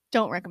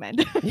 Don't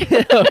recommend.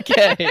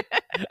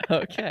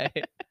 Okay.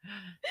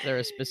 Is there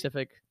a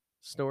specific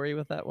story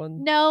with that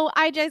one? No,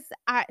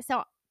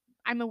 so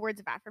I'm a words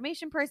of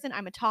affirmation person.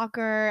 I'm a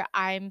talker.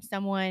 I'm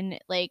someone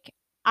like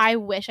I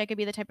wish I could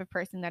be the type of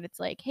person that it's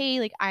like, hey,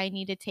 like I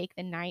need to take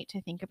the night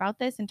to think about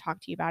this and talk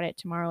to you about it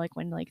tomorrow, like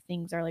when like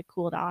things are like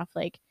cooled off,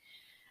 like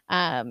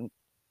and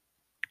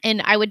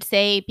I would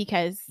say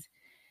because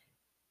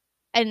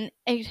do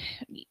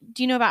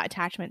you know about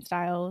attachment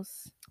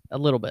styles? A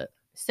little bit.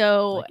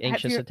 So like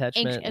anxious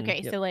attachment.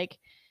 So like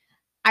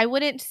I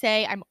wouldn't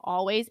say I'm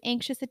always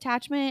anxious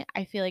attachment.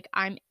 I feel like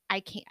I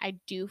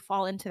do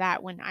fall into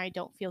that when I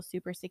don't feel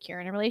super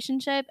secure in a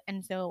relationship.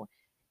 And so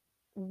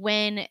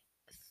when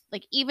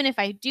like even if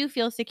I do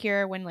feel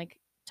secure when like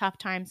tough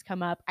times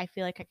come up, I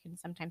feel like I can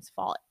sometimes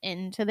fall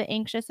into the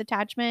anxious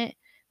attachment,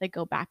 like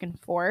go back and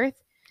forth.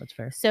 That's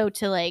fair. So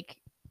to like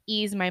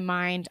ease my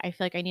mind, I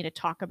feel like I need to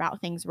talk about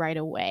things right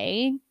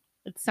away.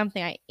 It's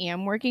something I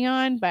am working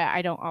on, but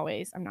I'm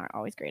not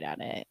always great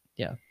at it.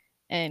 Yeah.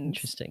 And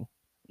interesting.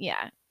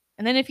 Yeah.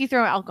 And then if you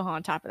throw alcohol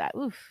on top of that,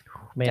 oof.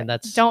 Man,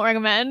 that's don't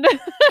recommend.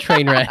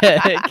 Train wreck.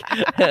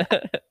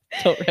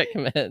 Don't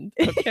recommend.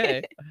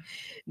 Okay.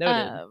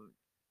 Noted.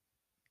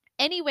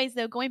 Anyways,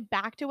 though, going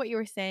back to what you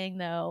were saying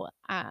though,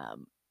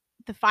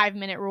 the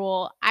 5-minute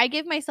rule. I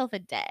give myself a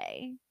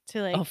day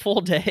to like A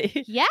full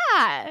day.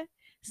 Yeah.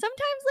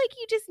 Sometimes like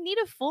you just need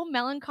a full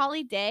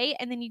melancholy day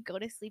and then you go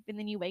to sleep and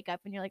then you wake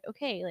up and you're like,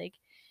 okay, like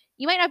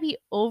you might not be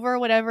over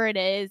whatever it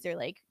is or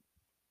like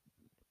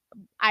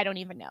I don't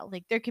even know.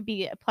 Like there could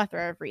be a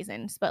plethora of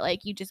reasons, but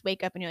like you just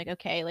wake up and you're like,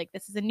 okay, like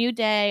this is a new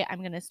day. I'm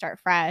going to start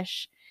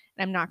fresh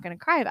and I'm not going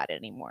to cry about it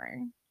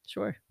anymore.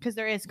 Sure. Because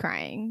there is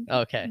crying.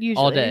 Okay. Usually.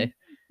 All day.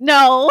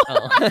 No.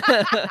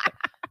 Oh.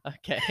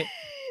 Okay.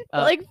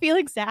 But like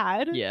feeling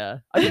sad. Yeah.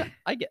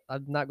 I get.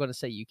 I'm not going to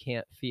say you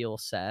can't feel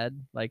sad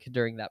like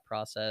during that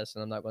process,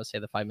 and I'm not going to say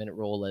the 5-minute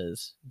rule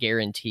is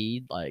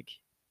guaranteed. Like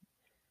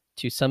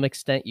to some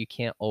extent, you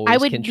can't always I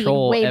would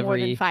control need way every.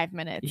 more than 5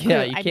 minutes.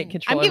 Yeah, you can't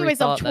control. I'm giving every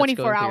myself thought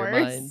 24 that's going through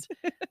your hours.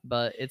 mind.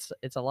 But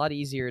it's a lot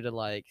easier to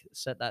like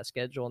set that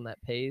schedule and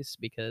that pace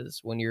because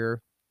when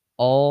you're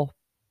all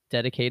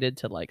dedicated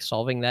to like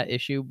solving that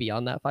issue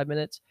beyond that 5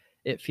 minutes,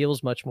 it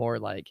feels much more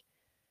like,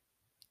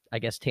 I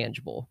guess,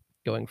 tangible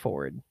going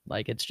forward.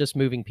 Like it's just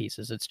moving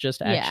pieces. It's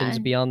just actions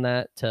beyond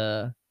that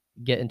to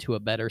get into a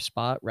better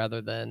spot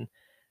rather than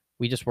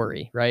we just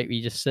worry, right?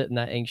 We just sit in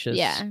that anxious.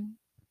 Yeah.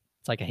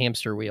 It's like a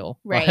hamster wheel.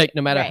 Right. Like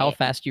no matter how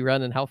fast you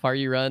run and how far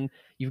you run,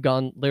 you've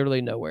gone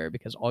literally nowhere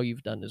because all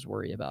you've done is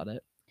worry about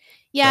it.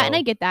 Yeah, and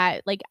I get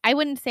that. Like I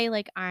wouldn't say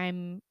like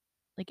I'm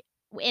like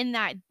in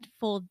that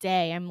full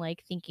day I'm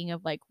like thinking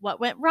of like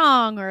what went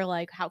wrong or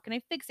like how can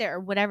I fix it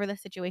or whatever the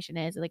situation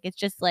is. Like it's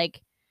just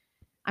like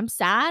I'm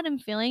sad, I'm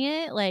feeling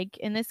it. Like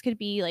and this could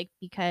be like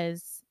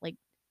because like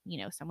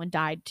someone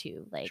died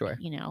too, like Sure.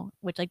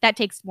 which like that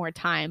takes more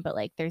time, but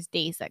like there's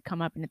days that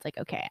come up and it's like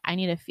okay, I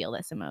need to feel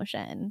this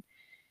emotion.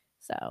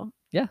 So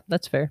yeah,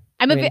 that's fair.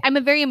 I'm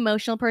a very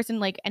emotional person,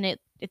 like, and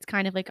it's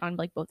kind of like on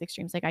like both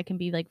extremes. Like I can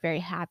be like very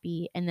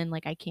happy and then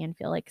like I can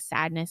feel like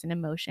sadness and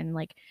emotion.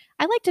 Like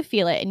I like to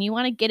feel it and you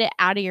want to get it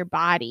out of your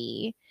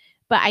body.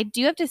 But I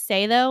do have to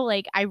say though,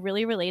 like I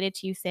really related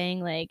to you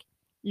saying like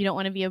you don't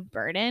want to be a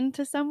burden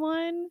to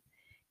someone,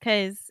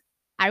 because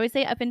I would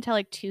say up until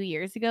like 2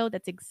 years ago,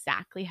 that's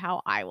exactly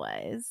how I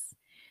was.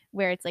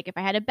 Where it's like if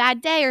I had a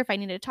bad day or if I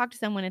needed to talk to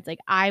someone, it's like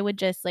I would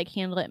just like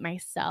handle it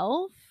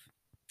myself.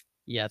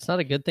 Yeah, it's not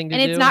a good thing to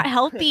do. And it's not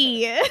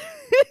healthy.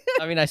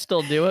 I mean, I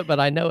still do it, but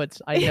I know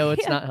it's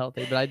not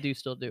healthy, but I do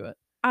still do it.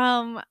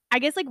 I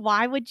guess like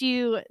why would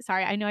you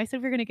sorry, I know I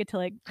said we're gonna get to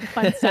like the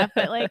fun stuff,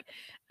 but like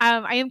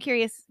I am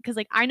curious because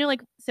like I know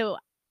like so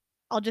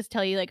I'll just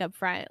tell you like up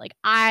front, like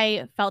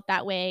I felt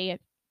that way.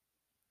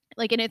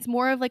 Like and it's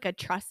more of like a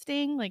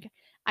trusting, like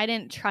I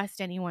didn't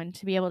trust anyone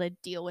to be able to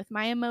deal with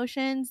my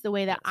emotions the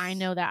way that I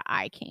know that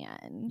I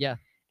can. Yeah.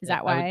 Is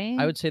that why?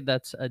 I would say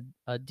that's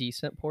a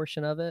decent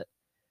portion of it.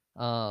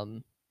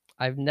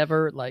 I've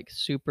never like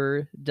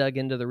super dug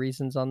into the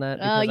reasons on that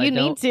because you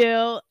need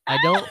to. I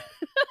don't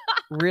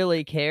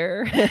really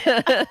care.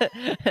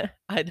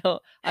 I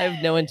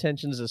have no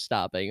intentions of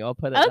stopping. I'll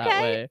put it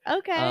that way.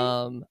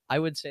 Okay. I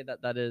would say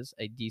that is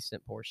a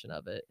decent portion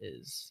of it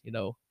is,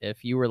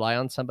 if you rely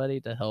on somebody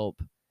to help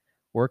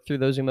work through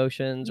those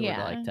emotions or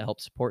like to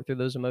help support through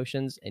those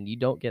emotions and you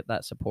don't get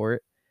that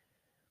support,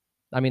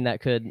 I mean,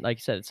 that could, like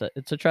you said,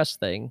 it's a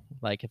trust thing.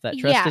 Like if that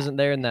trust isn't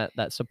there and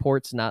that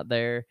support's not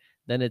there,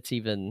 then it's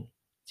even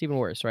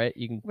worse, right?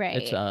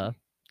 It's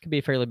could be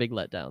a fairly big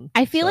letdown.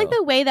 I feel like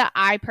the way that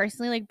I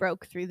personally like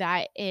broke through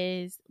that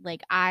is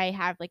like I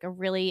have like a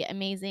really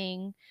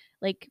amazing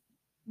like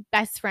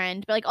best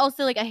friend, but like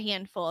also like a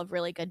handful of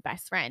really good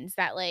best friends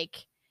that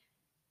like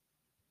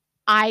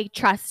I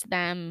trust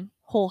them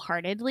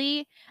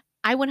wholeheartedly.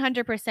 I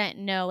 100%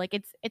 know like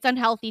it's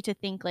unhealthy to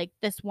think like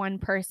this one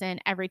person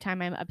every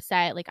time I'm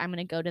upset, like I'm going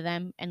to go to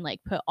them and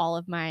like put all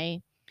of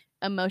my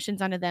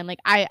emotions onto them. Like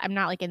I'm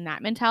not like in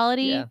that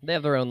mentality. Yeah, they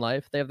have their own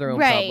life. They have their own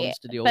problems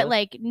to deal with. But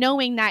like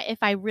knowing that if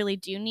I really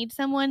do need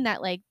someone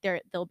that like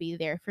they'll be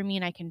there for me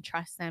and I can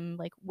trust them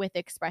like with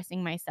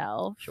expressing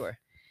myself. Sure.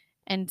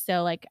 And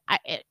so like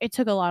it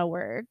took a lot of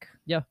work.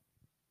 Yeah.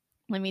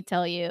 Let me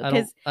tell you,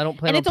 because I don't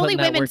plan. And on it's only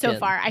women so in.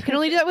 far. I can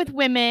only do that with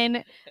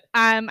women.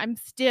 I'm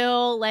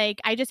still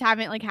like I just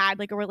haven't like had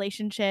like a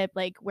relationship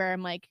like where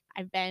I'm like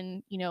I've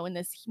been in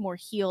this more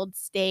healed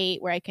state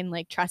where I can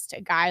like trust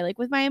a guy like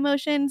with my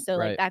emotions. So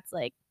like that's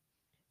like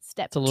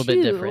step. It's a little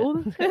bit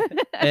different.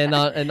 And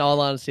in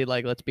all honesty,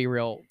 like let's be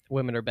real,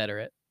 women are better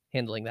at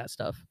handling that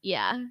stuff.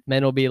 Yeah.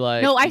 Men will be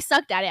like, no, I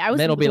sucked at it.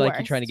 Men will be like,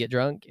 you're trying to get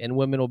drunk, and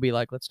women will be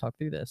like, let's talk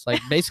through this.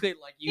 Like basically,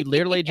 like you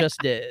literally just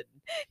did.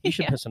 You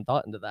should put some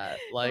thought into that.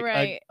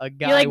 Like a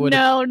guy would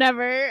no,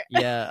 never.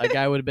 Yeah, a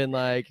guy would have been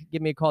like,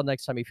 give me a call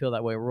next time you feel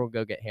that way. We'll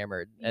go get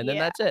hammered, and then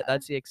that's it.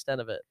 That's the extent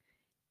of it.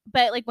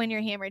 But like when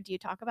you're hammered, do you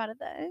talk about it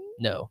then?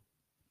 No.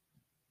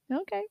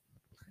 Okay.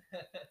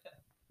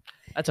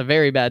 That's a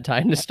very bad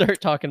time to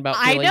start talking about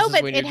feelings. I know,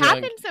 but it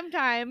happens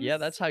sometimes. Yeah,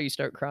 that's how you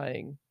start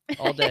crying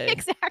all day.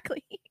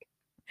 Exactly.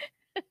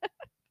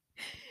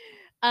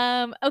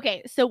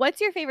 Okay, so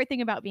what's your favorite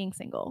thing about being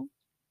single?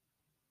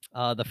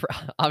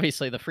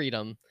 Obviously the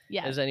freedom,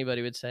 as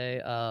anybody would say.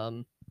 At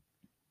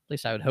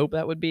least I would hope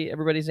that would be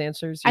everybody's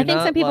answers. I think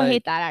some people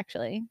hate that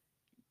actually.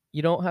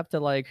 you don't have to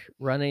like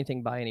run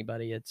anything by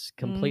anybody. It's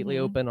completely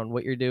Mhm. open on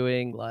what you're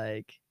doing.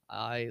 Like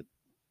I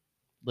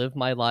live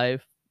my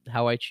life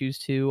how I choose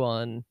to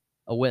on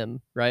a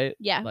whim, right?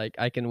 Yeah. Like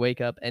I can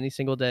wake up any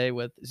single day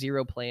with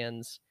zero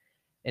plans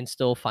and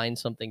still find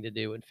something to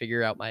do and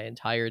figure out my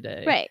entire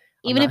day. Right.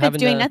 I'm Even not if it's having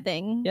doing to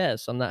nothing.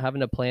 yes, I'm not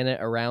having to plan it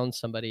around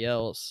somebody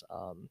else.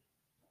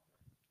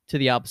 To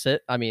the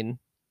opposite, I mean,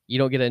 you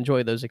don't get to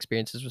enjoy those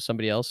experiences with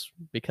somebody else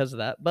because of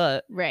that,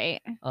 but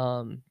Right.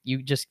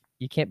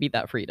 you can't beat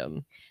that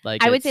freedom.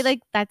 Like I would say it's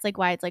like that's like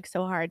why it's like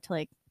so hard to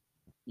like,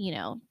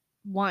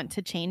 want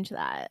to change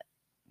that.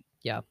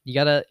 yeah, you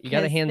gotta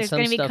Because hand there's some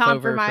going to be stuff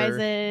over for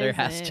there compromises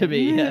has to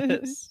be, and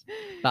yes.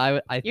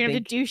 But I you're going to have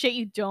think to do shit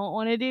you don't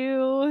want to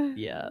do.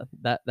 yeah,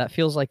 that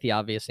feels like the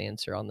obvious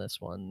answer on this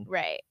one.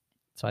 Right.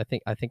 So I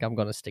think I'm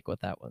gonna stick with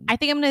that one. I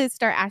think I'm going to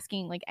start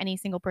asking like any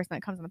single person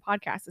that comes on the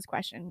podcast this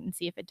question and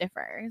see if it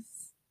differs.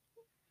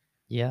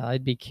 Yeah,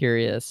 I'd be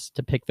curious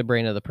to pick the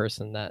brain of the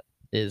person that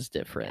is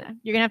different. Yeah.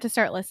 You're going to have to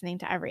start listening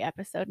to every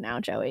episode now,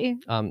 Joey.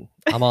 I'm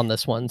on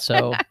this one,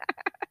 so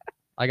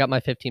I got my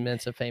 15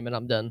 minutes of fame and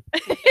I'm done.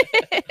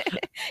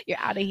 You're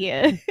out of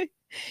here.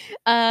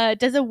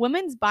 Does a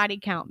woman's body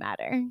count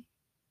matter?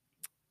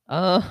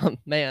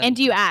 Man. And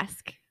do you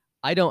ask?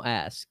 I don't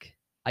ask.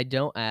 I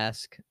don't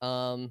ask.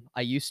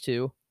 I used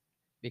to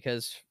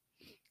because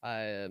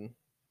I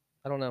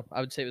don't know. I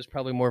would say it was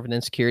probably more of an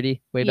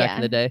insecurity way back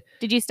in the day.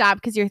 Did you stop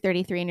because you're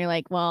 33 and you're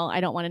like, well,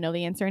 I don't want to know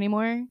the answer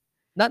anymore?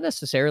 Not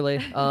necessarily.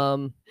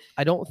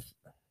 I don't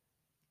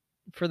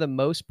for the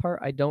most part,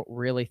 I don't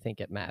really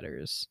think it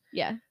matters.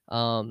 Yeah.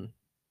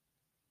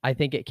 I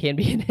think it can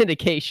be an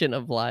indication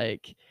of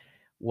like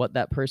what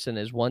that person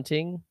is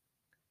wanting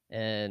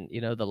and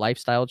the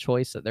lifestyle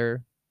choice that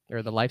they're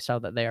or the lifestyle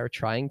that they are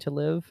trying to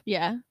live.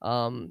 Yeah.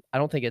 I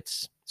don't think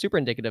it's super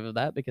indicative of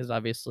that because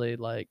obviously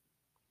like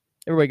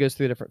everybody goes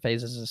through different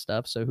phases and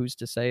stuff. So who's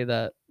to say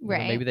that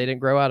Right. maybe they didn't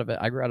grow out of it?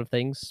 I grew out of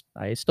things.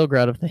 I still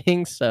grow out of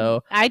things.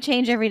 So I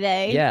change every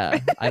day. yeah,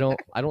 I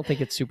don't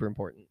think it's super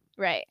important.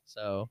 Right.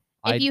 So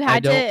If you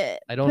had to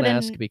I don't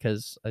ask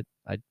because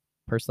I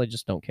personally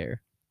just don't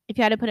care. If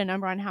you had to put a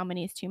number on how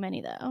many is too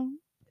many though.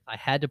 If I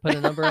had to put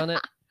a number on it.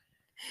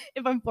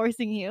 If I'm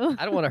forcing you.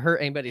 I don't want to hurt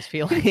anybody's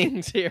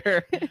feelings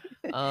here.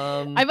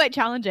 I might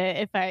challenge it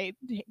if I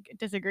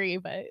disagree,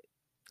 but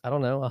I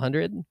don't know,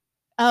 100?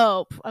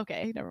 Oh,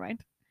 okay, never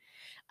mind.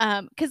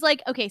 Cuz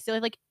like okay, so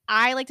like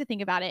I like to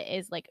think about it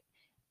is like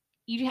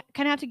you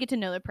kind of have to get to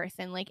know the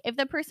person. Like if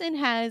the person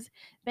has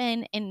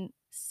been in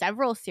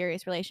several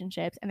serious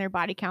relationships and their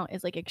body count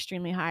is like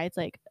extremely high, it's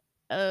like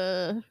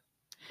I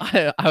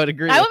would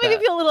agree. That with would make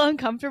me feel a little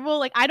uncomfortable.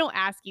 Like I don't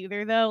ask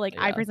either though. Like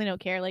I Yeah. personally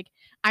don't care. Like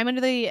I'm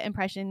under the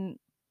impression,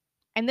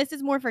 and this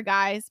is more for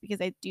guys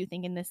because I do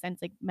think in this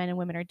sense like men and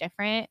women are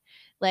different.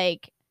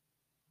 Like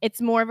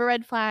it's more of a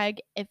red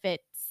flag if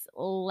it's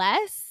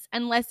less,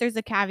 unless there's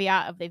a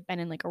caveat of they've been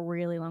in like a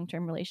really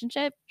long-term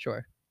relationship.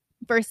 Sure.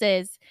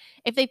 Versus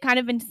if they've kind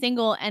of been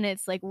single and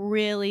it's like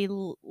really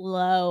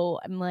low,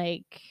 I'm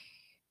like,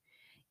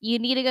 you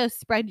need to go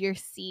spread your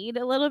seed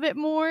a little bit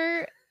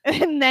more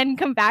and then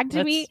come back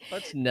to me.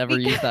 Let's never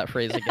use that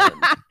phrase again.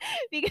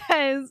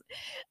 Because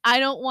I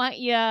don't want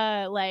you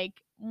like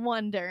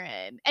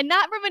wondering, and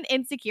not from an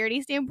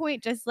insecurity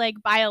standpoint, just like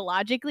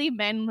biologically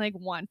men like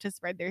want to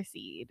spread their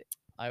seed.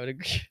 I would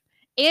agree.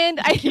 And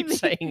I keep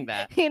saying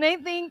that. And I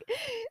think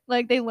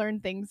like they learn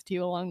things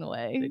too along the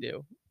way. They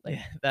do.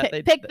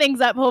 Pick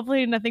things up,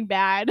 hopefully nothing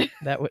bad.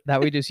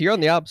 That we do. So you're on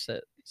the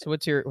opposite. So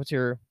what's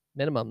your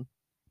minimum?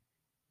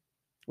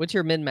 What's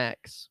your min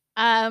max?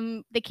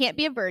 They can't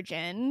be a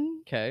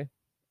virgin. Okay.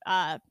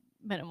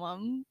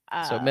 Minimum.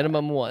 So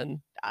minimum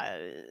 1.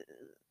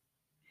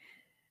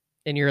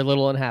 And you're a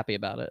little unhappy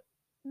about it.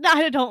 No,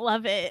 I don't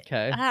love it.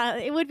 Okay.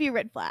 It would be a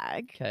red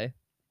flag. Okay.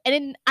 And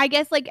then I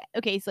guess like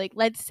okay, so like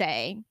let's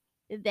say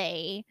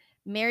they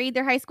married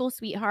their high school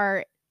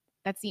sweetheart.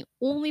 That's the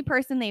only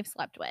person they've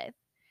slept with.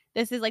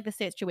 This is like the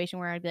situation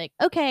where I'd be like,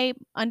 okay,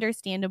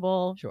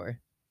 understandable. Sure.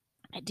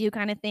 I do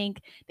kind of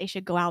think they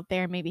should go out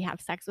there and maybe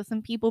have sex with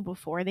some people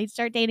before they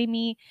start dating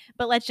me.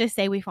 But let's just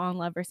say we fall in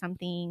love or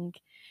something.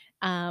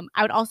 I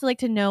would also like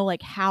to know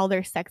like how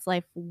their sex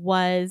life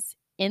was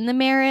in the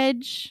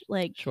marriage.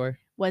 Like, sure.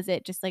 Was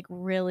it just like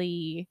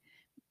really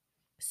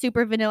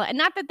super vanilla? And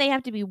not that they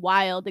have to be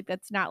wild. Like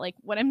that's not like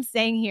what I'm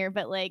saying here.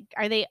 But like,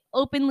 are they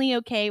openly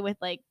okay with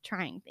like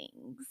trying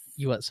things?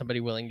 You want somebody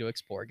willing to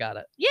explore. Got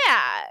it.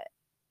 Yeah.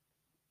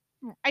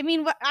 I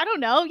mean, I don't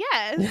know.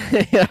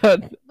 Yes. Yeah,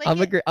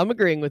 like, I'm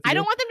agreeing with you. I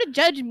don't want them to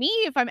judge me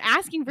if I'm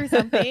asking for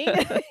something.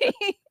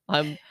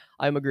 I'm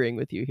agreeing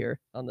with you here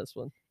on this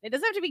one. It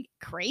doesn't have to be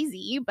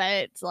crazy,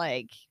 but it's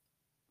like,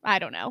 I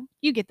don't know.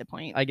 You get the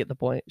point. I get the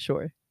point.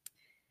 Sure.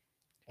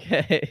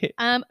 Okay.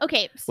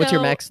 Okay. So what's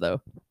your max though?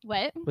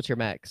 What? What's your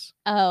max?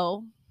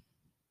 Oh.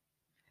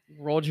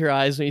 You rolled your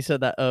eyes when you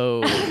said that.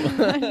 Oh.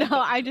 No,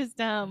 I just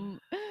I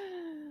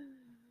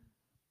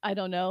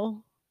don't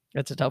know.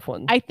 That's a tough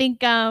one. I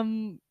think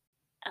I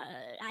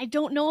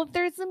don't know if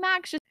there's a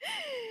max.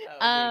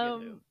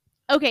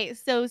 Okay,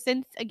 so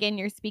since again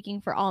you're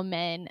speaking for all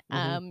men,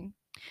 Mhm.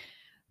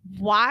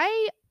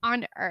 why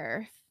on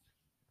earth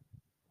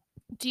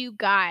do you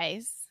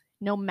guys,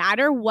 no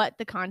matter what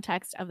the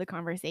context of the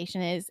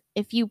conversation is,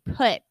 if you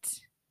put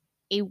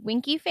a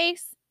winky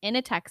face in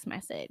a text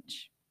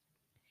message,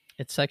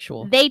 It's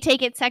sexual. they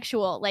take it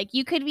sexual? Like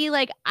you could be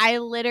like, I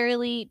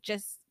literally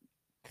just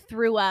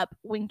threw up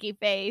winky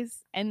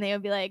face, and they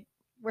would be like,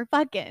 we're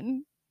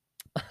fucking.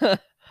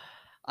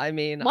 I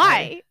mean,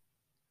 Why?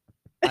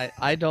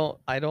 I don't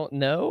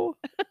know.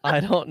 I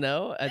don't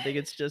know. I think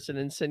it's just an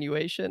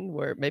insinuation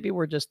where maybe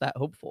we're just that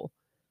hopeful.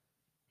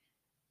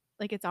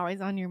 Like it's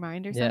always on your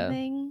mind or Yeah.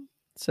 something.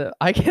 So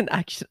I can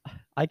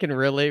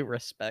really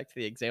respect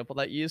the example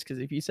that you used, because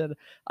if you said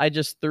I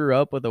just threw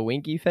up with a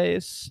winky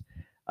face,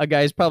 a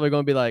guy's probably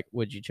going to be like,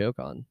 "Would you choke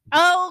on?"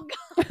 Oh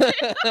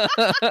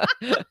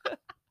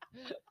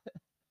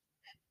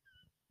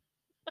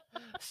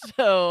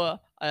So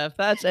if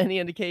that's any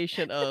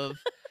indication of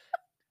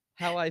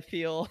how I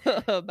feel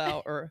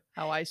about or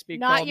how I speak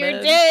for not all your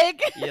men,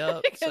 dick.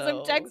 yep. Because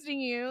I'm So texting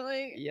you.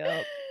 Like,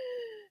 yep,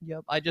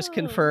 yep. I just oh.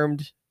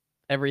 confirmed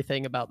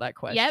everything about that Yep.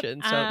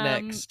 question. So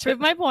next, Prove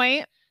my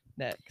point.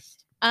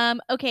 next.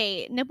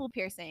 Okay, nipple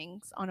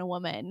piercings on a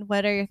woman.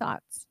 What are your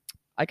thoughts?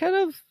 I kind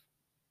of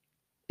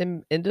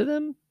am into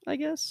them, I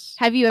guess.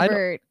 Have you I don't.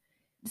 ever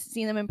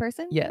seen them in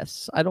person?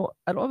 Yes, I don't.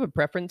 I don't have a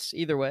preference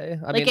either way.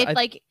 I Like mean, if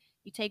like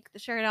you take the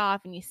shirt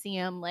off and you see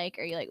them, like,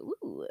 are you like,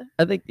 ooh,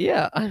 I think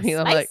yeah. I mean,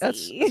 I'm like that's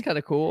spicy? kind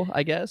of cool.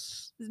 I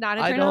guess. It's not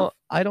a turn off.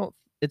 I don't.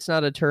 It's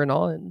not a turn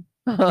on.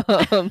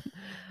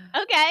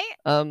 Okay.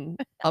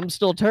 I'm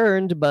still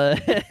turned, but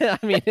I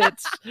mean,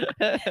 it's.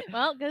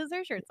 Well, because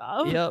their shirts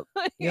off. Yep.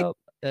 Yep.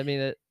 I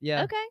mean,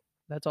 yeah. Okay.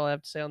 That's all I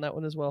have to say on that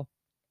one as well.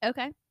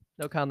 Okay.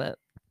 No comment.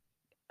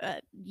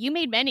 You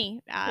made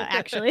many,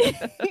 actually.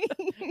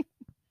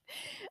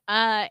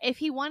 If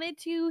he wanted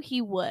to,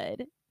 he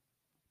would.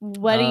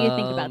 What do you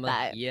think about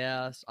that?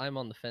 Yes, I'm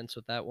on the fence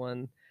with that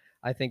one.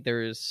 I think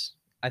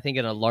I think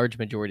in a large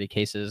majority of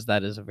cases,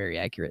 that is a very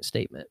accurate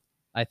statement.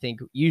 I think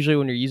usually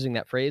when you're using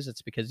that phrase,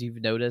 it's because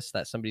you've noticed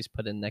that somebody's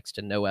put in next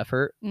to no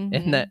effort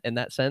Mm-hmm. in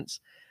that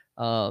sense.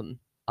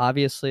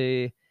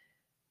 Obviously,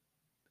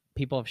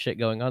 people have shit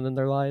going on in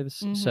their lives,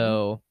 Mhm.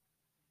 so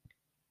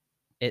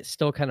it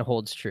still kind of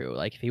holds true.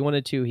 Like if he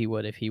wanted to, he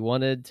would. If he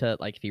wanted to,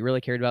 like if he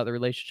really cared about the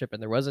relationship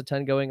and there was a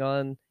ton going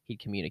on, he'd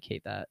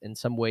communicate that in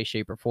some way,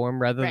 shape, or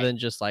form, rather Right. than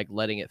just like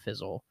letting it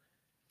fizzle.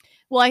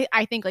 Well,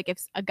 I think like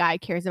if a guy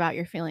cares about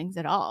your feelings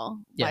at all,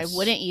 why Yes.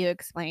 wouldn't you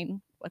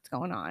explain what's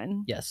going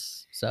on?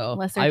 Yes. So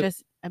Unless they're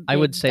just a big I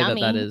would say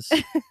dummy. that is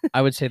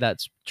I would say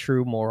that's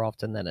true more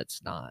often than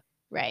it's not.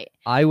 Right.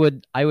 I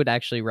would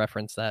actually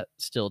reference that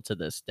still to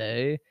this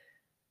day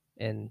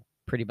and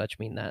pretty much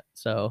mean that.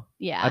 So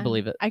Yeah. I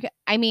believe it.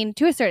 I mean,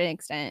 to a certain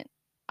extent,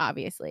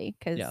 obviously,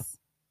 because Yeah.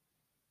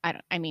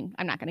 I mean,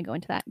 I'm not going to go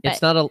into that. But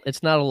it's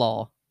not a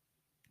law.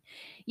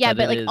 yeah,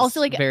 but like also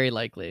like very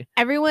likely.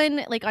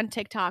 Everyone like on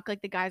TikTok,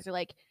 like the guys are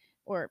like,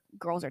 or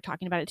girls are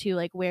talking about it too,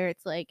 like where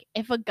it's like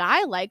if a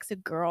guy likes a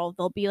girl,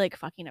 they'll be like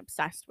fucking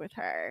obsessed with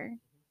her.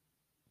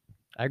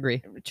 I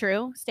agree.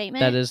 True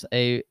statement. That is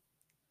a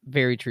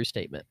very true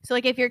statement. So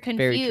like if you're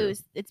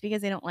confused, it's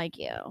because they don't like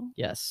you.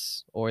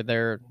 Yes, or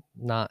they're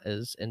not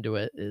as into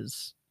it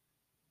as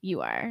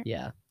you are.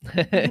 Yeah.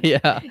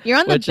 Yeah. You're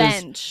on the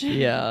bench.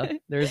 Yeah.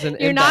 There's an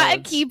You're imbalance. not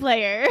a key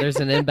player. There's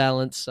an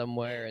imbalance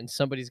somewhere, and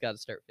somebody's got to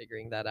start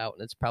figuring that out,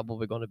 and it's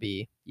probably going to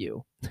be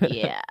you.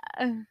 Yeah.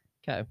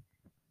 Okay.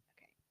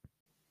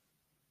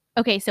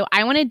 Okay, so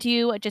I want to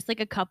do just like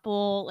a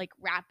couple like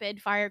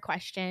rapid fire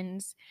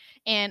questions.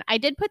 And I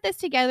did put this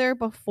together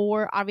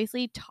before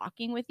obviously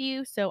talking with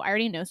you. So I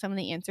already know some of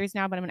the answers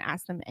now, but I'm going to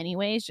ask them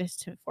anyways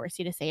just to force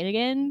you to say it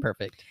again.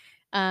 Perfect.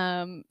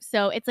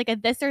 So it's like a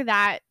this or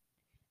that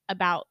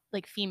about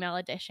like female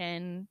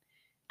edition.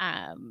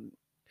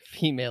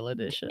 Female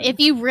edition. If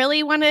you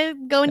really want to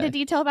go into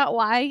detail about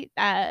why,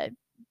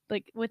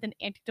 like with an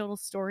anecdotal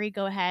story,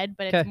 go ahead,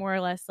 but it's more or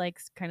less like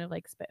kind of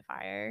like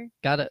spitfire.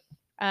 Got it.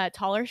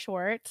 Tall or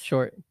short?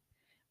 Short.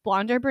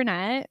 Blonde or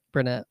brunette?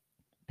 Brunette.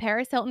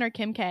 Paris Hilton or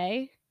Kim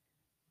K?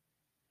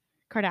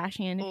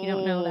 Kardashian, if you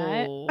don't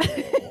know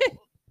that.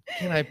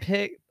 Can I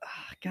pick?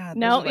 Oh, God,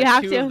 no, like you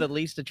have two to. Of the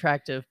least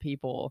attractive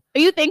people.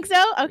 You think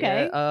so?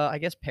 Okay. Yeah, I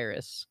guess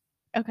Paris.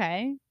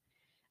 Okay.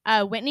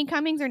 Whitney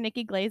Cummings or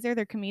Nikki Glazer?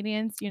 They're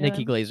comedians. You know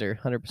Nikki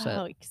Glazer, 100%.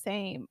 Oh,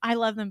 same. I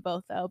love them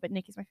both though, but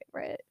Nikki's my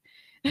favorite.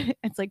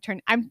 It's like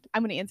I'm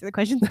going to answer the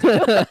questions too.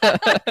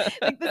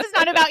 Like, this is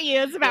not about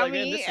you. It's about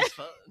me. This is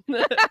fun.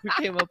 Who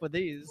came up with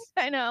these?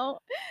 I know.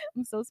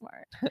 I'm so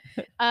smart.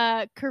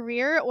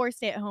 Career or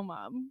stay-at-home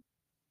mom?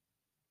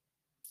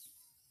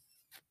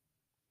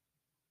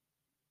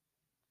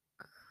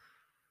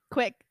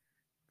 Quick.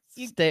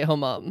 Stay-at-home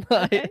mom.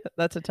 Okay.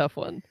 That's a tough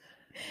one.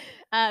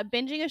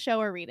 Binging a show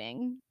or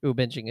reading? Ooh,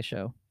 binging a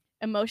show.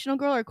 Emotional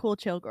girl or cool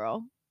chill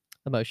girl?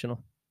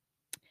 Emotional.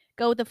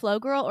 Go with the flow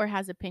girl or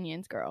has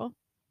opinions girl?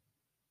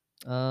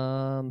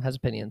 Has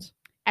opinions.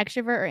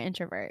 Extrovert or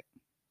introvert?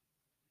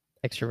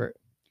 Extrovert.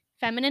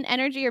 Feminine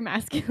energy or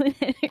masculine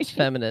energy?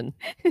 Feminine.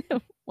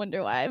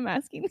 Wonder why I'm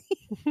asking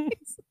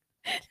these.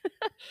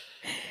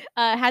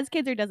 Has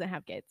kids or doesn't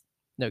have kids?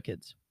 No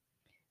kids.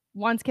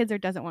 Wants kids or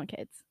doesn't want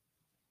kids?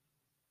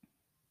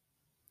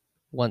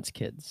 Wants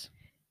kids.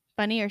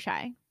 Funny or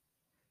shy?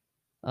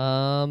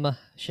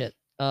 Shit.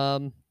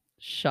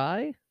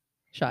 Shy?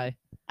 Shy.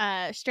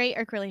 Straight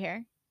or curly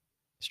hair?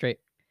 Straight.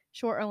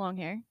 Short or long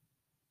hair?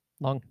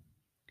 Long.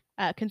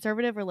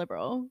 Conservative or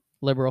liberal?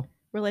 Liberal.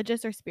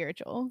 Religious or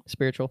spiritual?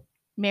 Spiritual.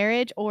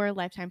 Marriage or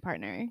lifetime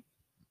partner?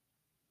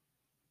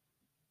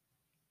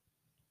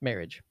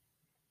 Marriage.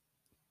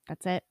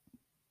 That's it.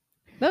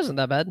 That wasn't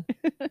that bad.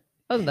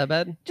 Wasn't that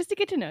bad. Just to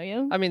get to know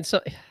you. I mean,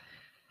 so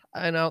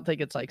I don't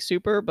think it's like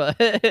super, but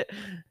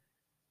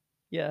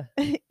yeah.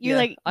 You're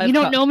like, you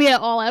don't know me at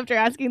all after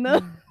asking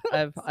them.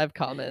 I have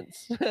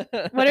comments.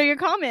 What are your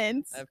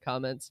comments? I have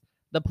comments.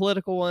 The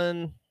political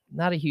one,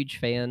 not a huge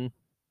fan.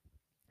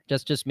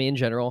 Just me in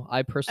general.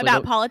 I personally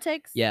About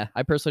politics? Yeah,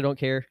 I personally don't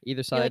care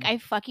either side. You're like, I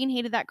fucking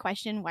hated that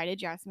question. Why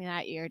did you ask me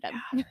that? You're done.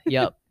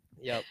 Yep.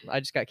 I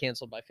just got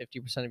canceled by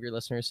 50% of your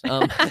listeners.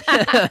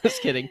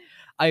 Just kidding.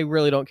 I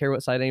really don't care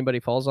what side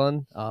anybody falls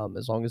on,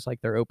 as long as like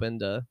they're open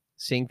to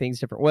seeing things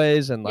different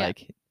ways and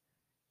like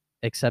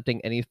accepting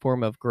any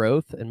form of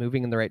growth and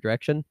moving in the right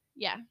direction.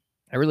 Yeah.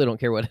 I really don't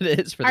care what it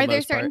is for the most part. Are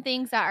there certain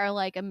things that are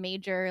like a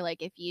major,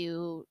 like if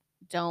you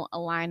don't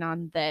align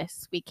on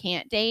this, we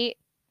can't date?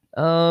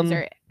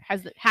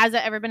 Has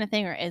it ever been a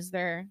thing, or is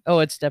there? Oh,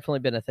 it's definitely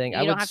been a thing.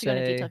 You don't have to go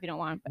into detail if you don't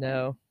want. But...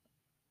 No.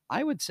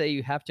 I would say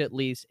you have to at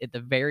the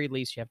very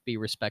least, you have to be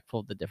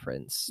respectful of the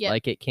difference. Yep.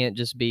 Like it can't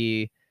just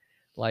be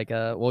like,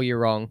 well, you're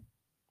wrong.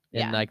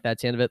 And like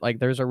that's the end of it. Like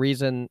there's a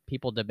reason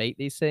people debate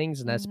these things,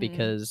 and that's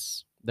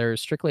because they're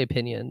strictly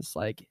opinions.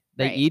 Like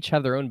they each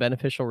have their own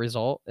beneficial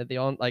result at the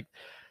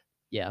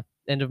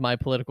end of my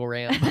political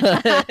rant.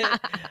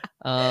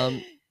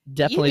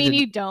 Definitely.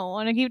 You don't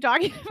want to keep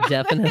talking about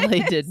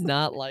definitely this? Did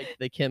not like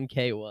the Kim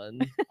K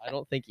one. I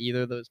don't think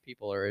either of those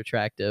people are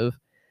attractive.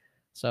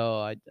 So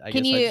I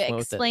Can guess you I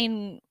just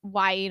explain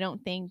why you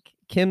don't think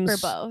Kim's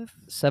for both?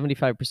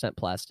 75%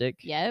 plastic.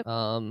 Yep.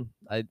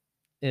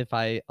 If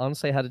I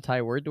honestly had to tie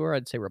a word to her,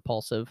 I'd say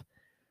repulsive.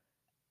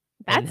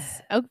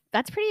 That's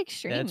pretty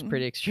extreme. That's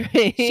pretty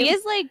extreme. She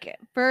is like,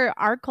 for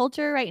our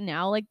culture right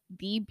now, like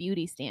the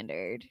beauty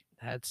standard.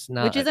 That's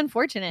not, which is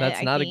unfortunate.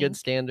 That's not a good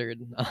standard.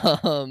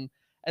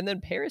 And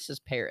then Paris is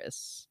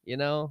Paris, you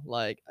know,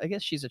 like I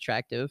guess she's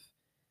attractive.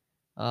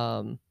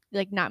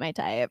 Like not my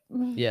type.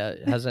 Yeah,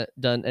 hasn't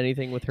done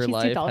anything with her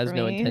life, has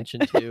no intention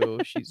to.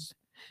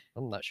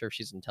 I'm not sure if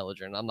she's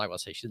intelligent. I'm not gonna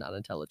say she's not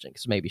intelligent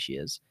because maybe she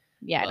is.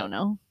 Yeah, I don't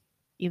know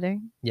either.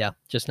 Yeah,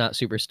 just not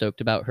super stoked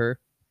about her.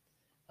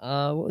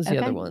 What was the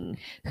other one?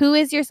 Who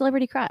is your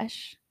celebrity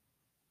crush?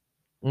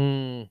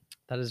 That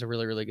is a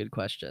really, really good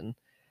question.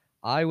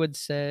 I would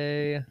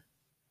say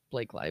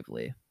Blake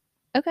Lively.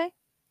 Okay.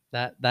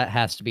 That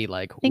has to be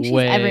like I think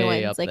way she's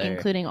everyone's, up like there.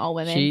 including all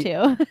women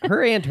too.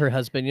 Her and her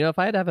husband. You know, if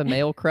I had to have a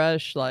male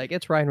crush, like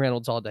it's Ryan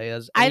Reynolds all day.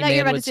 As I thought you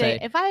were about to say,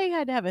 if I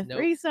had to have a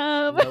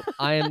threesome. Nope.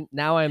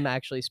 I'm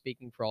actually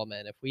speaking for all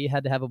men. If we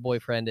had to have a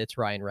boyfriend, it's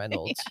Ryan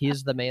Reynolds. Yeah.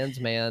 He's the man's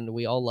man.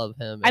 We all love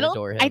him and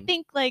adore him. I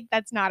think like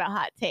that's not a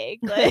hot take.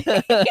 Like,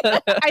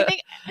 I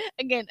think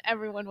again,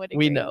 everyone would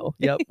agree. We know.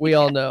 Yep. We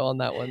all know on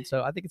that one.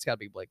 So I think it's got to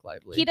be Blake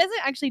Lively. He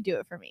doesn't actually do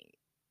it for me,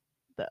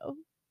 though.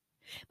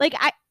 Like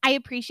I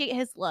appreciate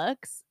his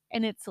looks,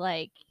 and it's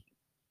like,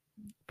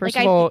 first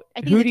of all, I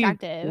think he's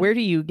attractive. Where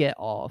do you get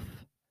off?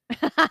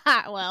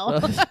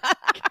 Well,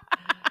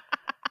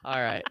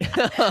 all right.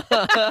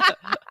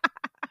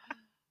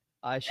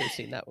 I should have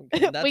seen that one.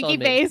 That's Winky on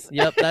me. Face.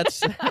 Yep,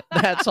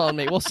 that's on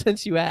me. Well,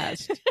 since you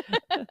asked.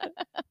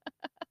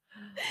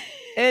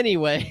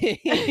 Anyway,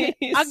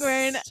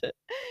 awkward.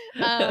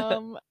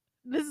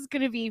 This is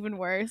gonna be even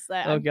worse.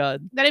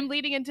 God! That I'm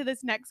leading into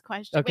this next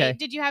question. Okay. Wait,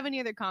 did you have any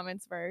other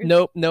comments first?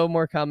 Nope, no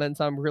more comments.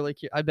 I'm really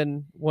curious. I've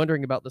been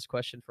wondering about this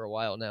question for a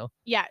while now.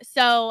 Yeah.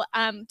 So,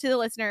 to the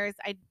listeners,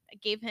 I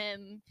gave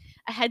him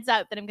a heads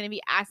up that I'm going to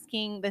be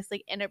asking this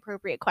like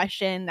inappropriate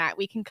question that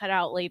we can cut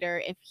out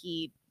later if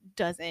he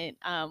doesn't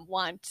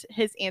want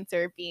his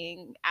answer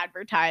being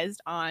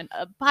advertised on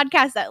a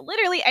podcast that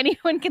literally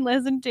anyone can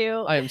listen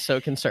to. I am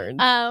so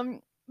concerned.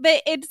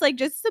 But it's like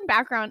just some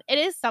background. It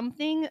is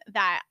something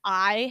that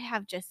I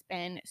have just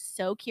been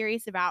so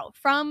curious about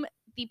from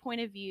the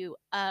point of view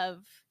of,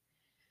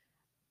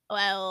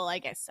 well, I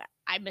guess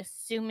I'm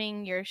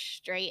assuming you're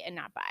straight and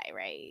not bi,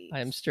 right? I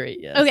am straight,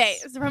 yes. Okay,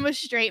 so from a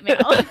straight male.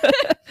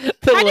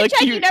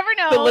 You never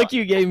know. The look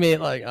you gave me,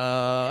 like,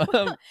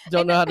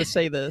 don't know how to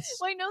say this.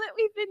 Well, I know that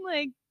we've been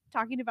like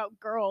talking about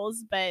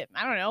girls, but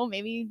I don't know,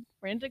 maybe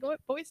we're into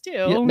boys too.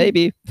 Yeah,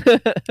 maybe.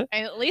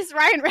 At least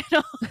Ryan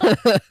Reynolds.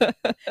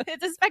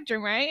 It's a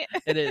spectrum, right?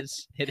 It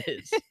is.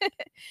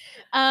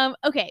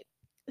 Okay,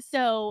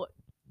 so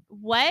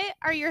what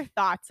are your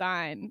thoughts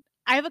on?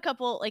 I have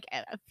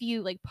a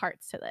few like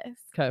parts to this.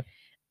 Okay.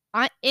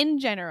 In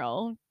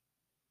general,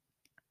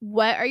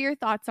 what are your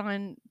thoughts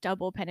on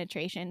double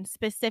penetration,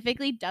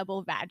 specifically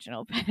double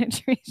vaginal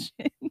penetration?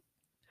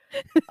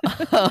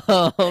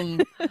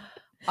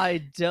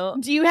 I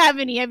don't. Do you have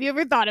any? Have you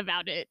ever thought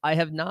about it? I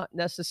have not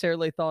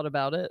necessarily thought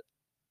about it.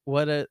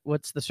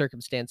 What's the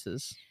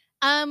circumstances?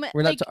 We're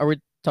like, not. Are we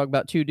talking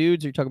about two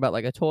dudes? Or you talking about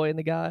like a toy and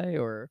the guy,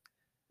 or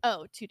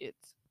oh, two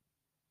dudes.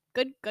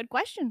 Good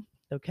question.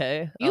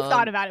 okay? You've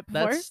thought about it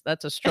before.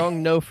 That's a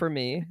strong no for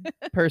me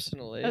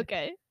personally.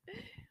 Okay.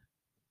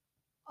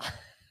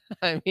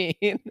 I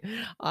mean,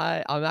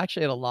 I'm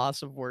actually at a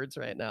loss of words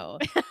right now.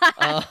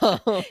 Um,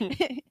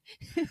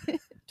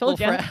 Told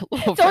you.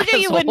 Told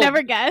You would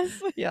never guess.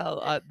 Yeah,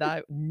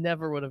 I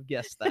never would have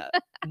guessed that.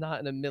 Not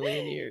in a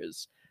million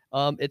years.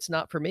 It's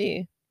not for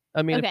me.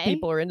 I mean, if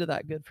people are into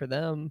that, good for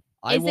them.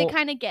 Is it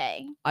kind of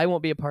gay? I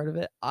won't be a part of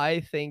it.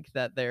 I think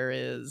that there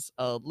is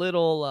a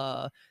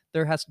little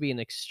there has to be an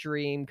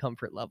extreme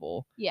comfort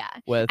level. Yeah.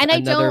 With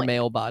another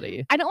male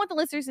body. I don't want the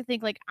listeners to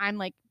think like I'm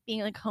like being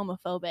like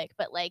homophobic,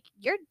 but like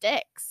your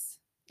dicks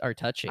are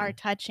touching.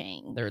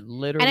 They're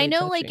literally. And I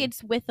know touching. like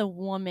it's with a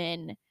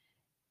woman,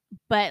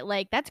 but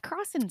like that's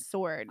crossing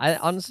swords. I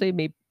honestly,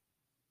 me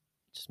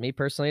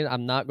personally,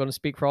 I'm not going to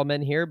speak for all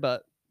men here,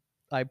 but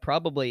I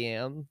probably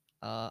am.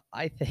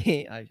 I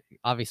think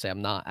obviously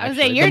I'm not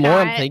actually. The more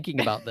I'm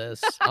thinking about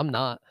this, I'm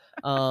not.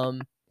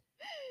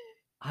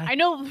 I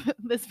know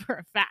this for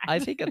a fact. I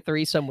think a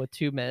threesome with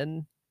two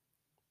men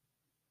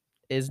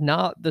is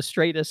not the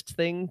straightest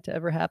thing to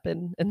ever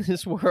happen in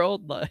this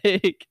world.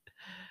 Like,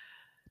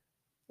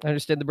 I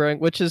understand the brewing,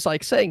 which is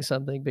like saying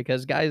something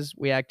because guys,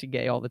 we act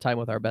gay all the time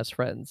with our best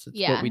friends. It's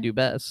what we do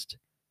best.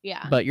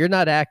 Yeah. But you're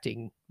not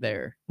acting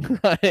there.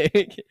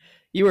 Like,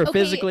 you are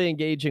physically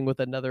engaging with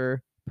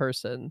another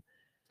person.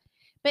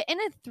 But in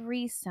a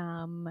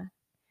threesome,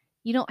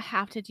 you don't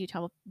have to do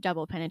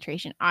double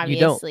penetration,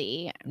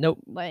 obviously. You don't.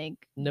 Nope.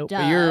 Nope.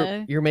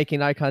 But you're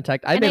making eye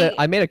contact. I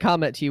made a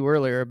comment to you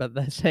earlier about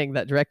that, saying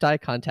that direct eye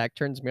contact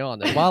turns me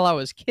on. And while I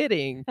was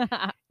kidding,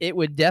 it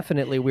would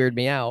definitely weird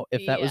me out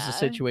if that was the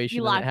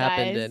situation that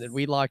happened and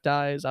we locked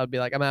eyes. I would be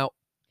like, I'm out.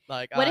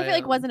 Like, what if it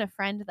like wasn't a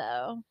friend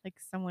though, like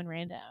someone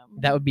random?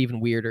 That would be even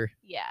weirder.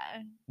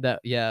 Yeah.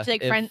 Just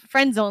like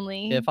friends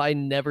only. If I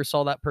never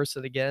saw that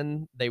person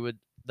again,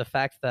 the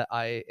fact that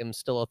I am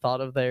still a thought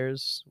of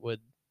theirs would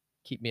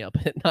keep me up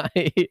at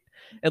night.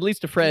 At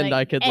least a friend like,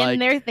 I could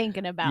and they're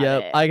thinking about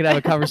it. I could have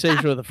a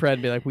conversation with a friend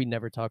and be like, we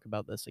never talk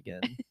about this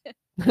again.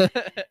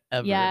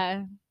 Ever.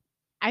 Yeah.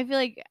 I feel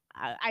like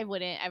I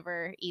wouldn't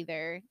ever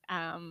either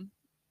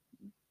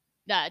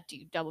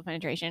do double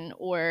penetration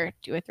or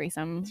do a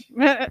threesome.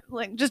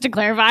 Like, just to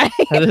clarify.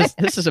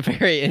 This is a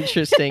very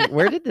interesting.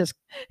 Where did this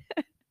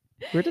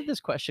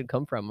question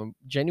come from? I'm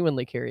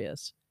genuinely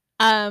curious.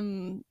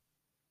 I'm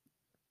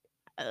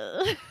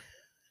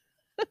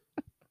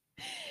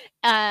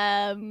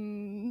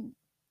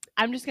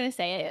just gonna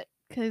say it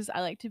because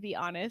I like to be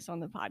honest on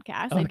the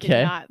podcast. Okay. I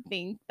did not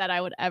think that I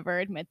would ever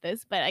admit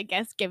this, but I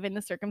guess given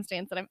the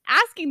circumstance that I'm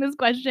asking this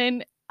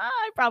question,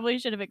 I probably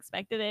should have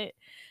expected it.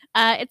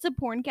 It's a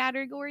porn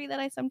category that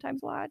I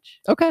sometimes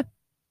watch. Okay.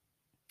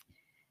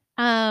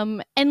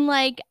 And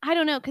like, I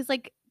don't know, because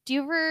like, do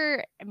you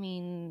ever, I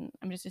mean,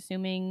 I'm just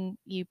assuming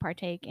you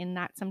partake in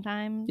that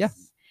sometimes. Yeah.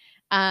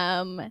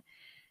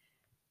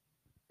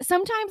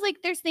 Sometimes like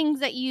there's things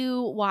that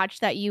you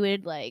watch that you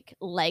would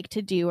like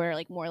to do or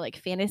like more like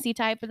fantasy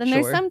type, but then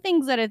there's some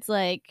things that it's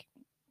like,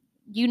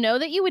 you know,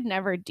 that you would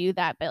never do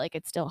that, but like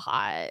it's still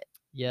hot.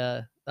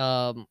 Yeah.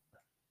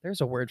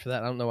 There's a word for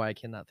that. I don't know why I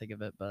cannot think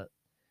of it, but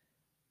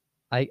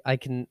I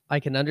can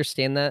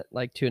understand that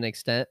like to an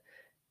extent.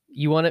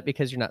 You want it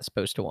because you're not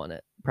supposed to want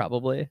it,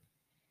 probably.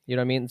 You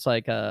know what I mean? It's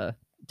like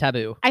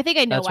taboo. I think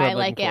I know why I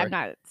like it. I'm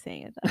not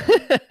saying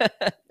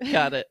it.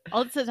 Got it.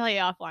 I'll just tell you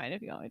offline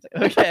if you want me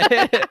to.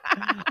 Okay.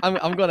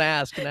 I'm gonna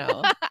ask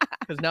now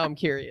because now I'm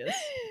curious.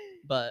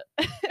 But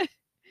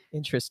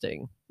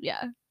interesting.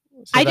 Yeah.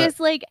 So I guess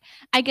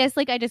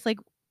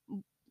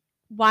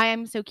why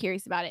I'm so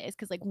curious about it is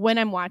because like when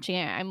I'm watching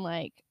it, I'm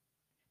like,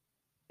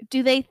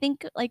 do they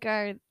think like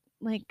are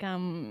like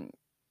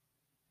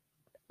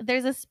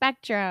there's a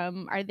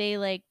spectrum? Are they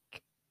like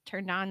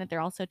turned on that they're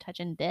also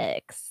touching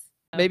dicks?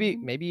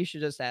 Maybe you should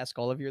just ask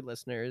all of your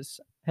listeners,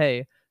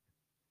 hey,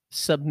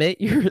 submit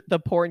the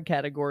porn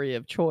category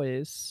of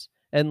choice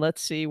and let's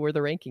see where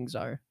the rankings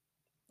are.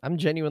 I'm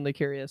genuinely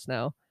curious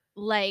now.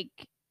 Like,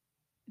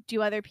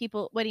 do other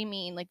people, what do you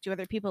mean? Like, do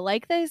other people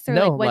like this? Or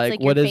no, like, what's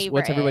like your favorite?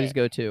 What's everybody's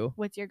go-to?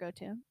 What's your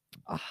go-to?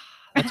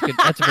 That's good.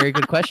 That's a very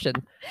good question.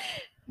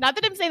 Not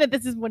that I'm saying that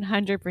this is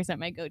 100%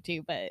 my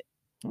go-to, but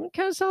it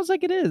kind of sounds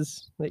like it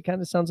is. It's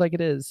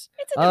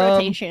in the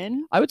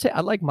rotation. I would say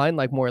I like mine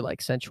like more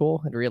like sensual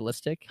and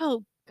realistic.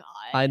 Oh God.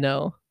 I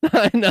know.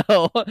 I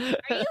know. Are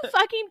you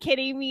fucking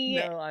kidding me?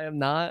 No, I am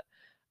not.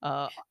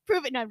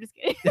 Prove it. No, I'm just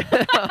kidding.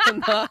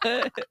 I'm not.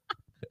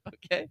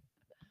 Okay.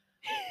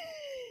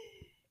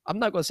 I'm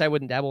not gonna say I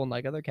wouldn't dabble in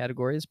like other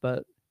categories,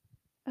 but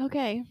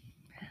okay.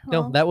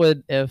 Well, no, that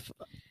would if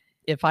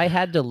I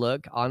had to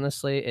look,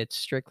 honestly, it's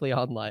strictly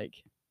on like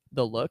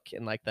the look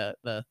and like the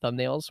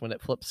thumbnails when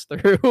it flips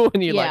through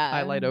and you like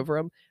highlight over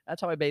them. That's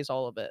how I base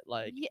all of it.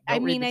 Like,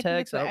 don't read the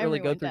text. I don't really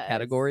go through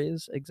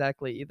categories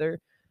exactly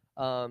either.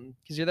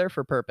 Because you're there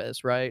for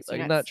purpose, right? So Like,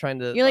 you're I'm not not trying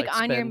to you're like like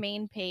on your spend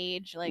main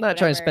page, like not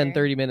trying to spend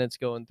whatever. 30 minutes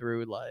going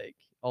through like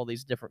all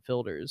these different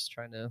filters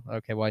trying to,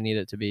 okay, well, I need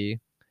it to be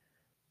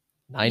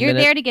 9 You're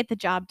minutes. there to get the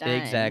job done.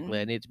 Exactly.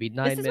 I need it to be This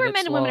 9 is where minutes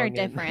men and women are long.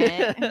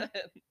 different.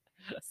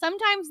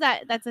 Sometimes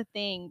that's a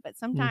thing, but Hmm.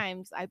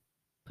 sometimes I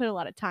put a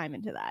lot of time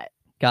into that.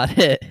 Got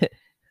it.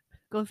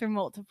 Go through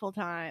multiple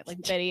times, like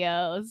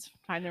videos,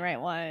 find the right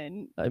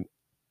one.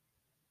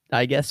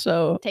 I guess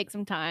so. Take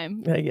some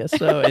time. I guess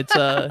so. It's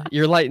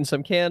you're lighting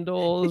some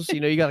candles. You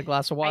know, you got a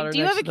glass of water I do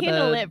next have a to the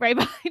candle bed. lit right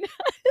behind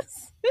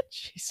us.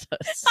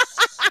 Jesus.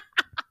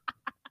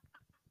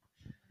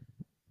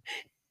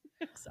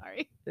 I'm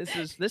sorry.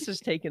 This is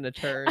taking a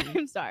turn.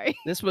 I'm sorry.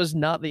 This was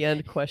not the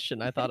end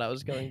question I thought I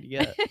was going to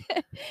get.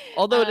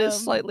 Although it is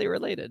slightly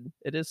related.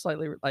 It is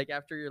slightly like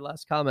after your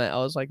last comment, I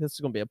was like, this is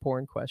going to be a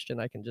porn question.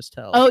 I can just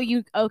tell. Oh,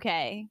 you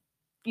okay?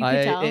 You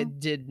could tell. It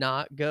did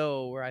not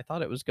go where I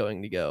thought it was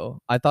going to go.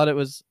 I thought it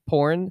was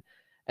porn,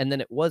 and then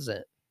it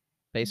wasn't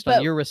based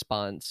on your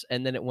response,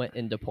 and then it went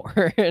into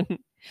porn.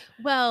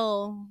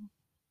 Well,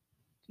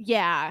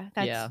 yeah,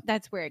 Yeah.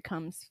 that's where it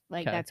comes.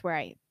 Like Okay. that's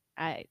where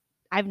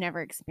I've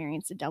never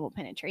experienced a double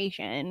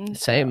penetration.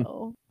 Same.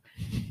 So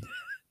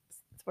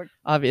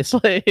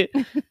obviously.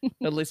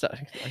 At least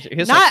I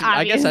guess,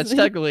 I guess that's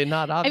technically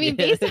not obvious. I mean,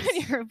 based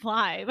on your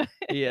reply. But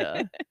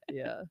yeah.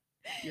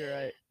 You're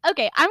right.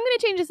 Okay, I'm gonna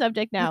change the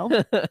subject now.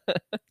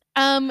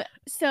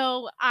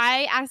 So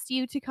I asked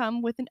you to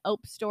come with an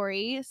OPE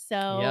story,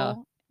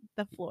 so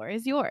the floor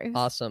is yours.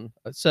 Awesome.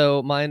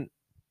 So mine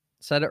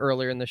said it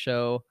earlier in the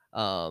show.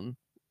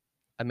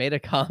 I made a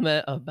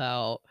comment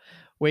about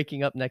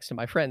waking up next to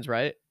my friends,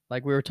 right?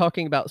 Like we were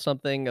talking about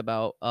something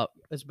about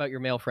it's about your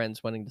male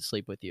friends wanting to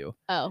sleep with you.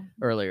 Oh.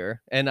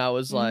 Earlier. And I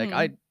was like,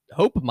 I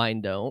hope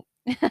mine don't.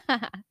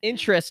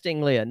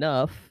 Interestingly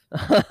enough,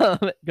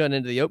 going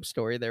into the OPE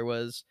story, there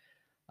was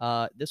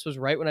this was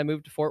right when I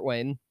moved to Fort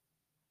Wayne.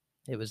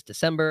 It was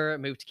December. I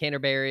moved to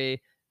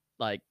Canterbury,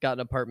 like got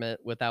an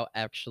apartment without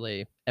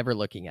actually ever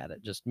looking at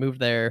it. Just moved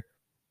there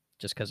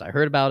just because I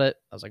heard about it.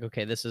 I was like,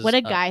 okay, this is what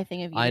a guy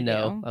thing of you. I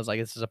know. Do. I was like,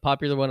 this is a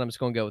popular one. I'm just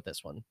going to go with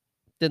this one.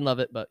 Didn't love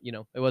it, but you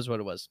know, it was what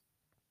it was.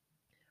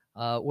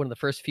 One of the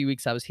first few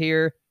weeks I was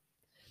here,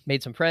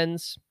 made some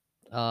friends.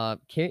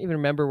 Can't even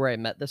remember where I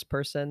met this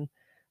person,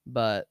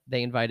 but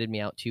they invited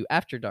me out to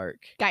After Dark.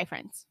 Guy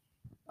friends.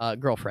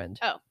 Girlfriend.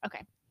 Oh,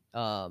 okay.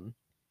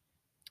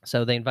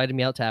 So they invited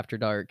me out to After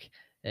Dark,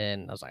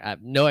 and I was like, I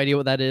have no idea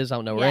what that is. I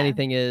don't know where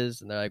anything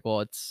is. And they're like, well,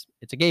 it's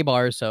a gay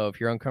bar, so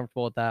if you're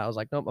uncomfortable with that, I was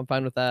like, nope, I'm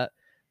fine with that.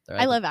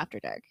 Like, I love After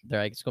Dark.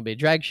 They're like, it's gonna be a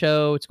drag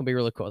show. It's gonna be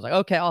really cool. I was like,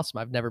 okay, awesome.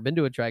 I've never been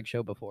to a drag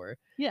show before.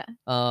 Yeah.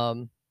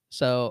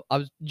 So I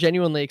was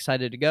genuinely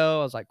excited to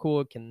go. I was like,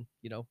 cool, can,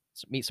 you know,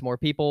 meet some more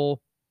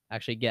people,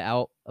 actually get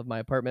out of my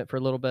apartment for a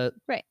little bit.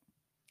 Right.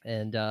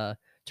 And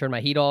turn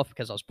my heat off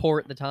because I was poor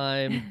at the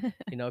time,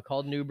 you know,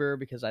 called an Uber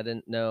because I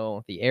didn't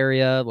know the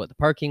area, what the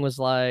parking was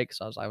like.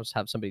 So I was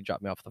have somebody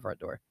drop me off at the front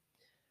door.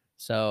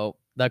 So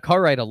the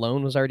car ride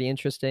alone was already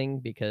interesting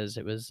because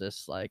it was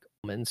this like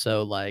woman,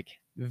 so like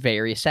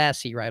very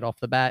sassy right off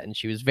the bat. And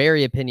she was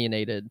very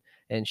opinionated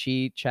and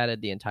she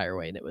chatted the entire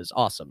way and it was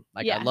awesome.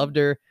 Like I loved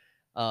her.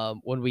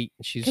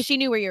 Because she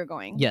knew where you were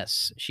going.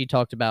 Yes, she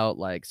talked about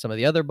like some of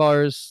the other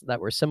bars that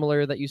were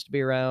similar that used to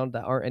be around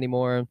that aren't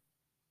anymore,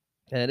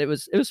 and it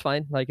was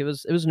fine. Like it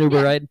was an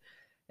Uber ride,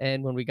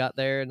 and when we got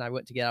there and I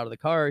went to get out of the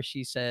car,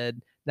 she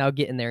said, "Now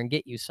get in there and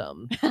get you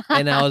some,"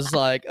 and I was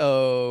like,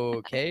 "Oh,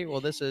 okay, well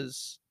this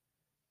is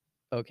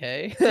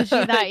okay." So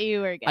she thought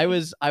you were gay. I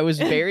was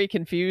very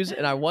confused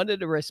and I wanted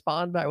to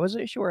respond, but I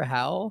wasn't sure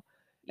how,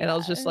 and I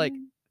was just like,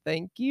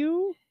 "Thank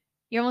you."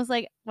 You almost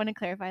like want to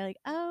clarify, like,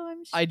 oh,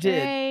 I'm straight. I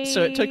did.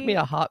 So it took me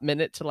a hot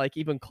minute to like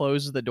even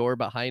close the door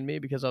behind me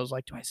because I was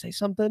like, do I say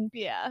something?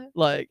 Yeah.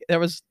 Like there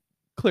was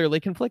clearly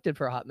conflicted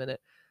for a hot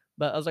minute,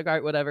 but I was like, all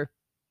right, whatever.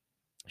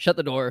 Shut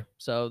the door.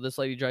 So this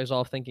lady drives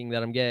off thinking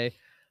that I'm gay.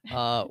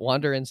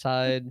 Wander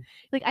inside.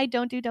 Like I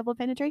don't do double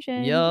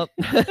penetration. Yep.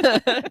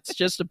 It's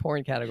just a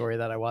porn category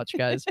that I watch,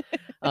 guys.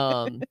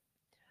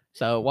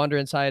 So wander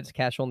inside. It's a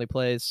cash only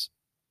place.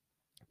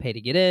 Pay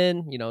to get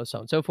in, you know, so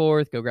on and so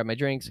forth. Go grab my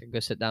drinks.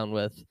 Go sit down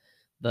with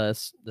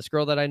this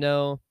girl that I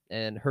know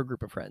and her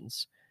group of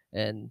friends,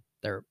 and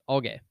they're all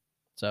gay.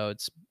 So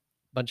it's a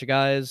bunch of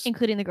guys,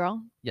 including the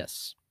girl.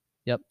 Yes.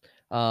 Yep.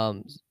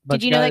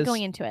 Did you know that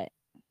going into it?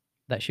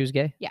 That she was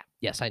gay? Yeah.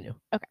 Yes, I knew.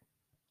 Okay.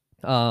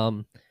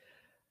 All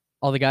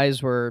the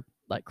guys were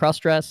like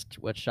cross-dressed,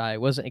 which I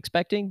wasn't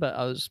expecting, but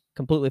I was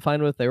completely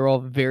fine with. They were all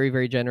very,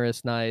 very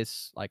generous,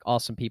 nice, like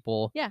awesome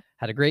people. Yeah.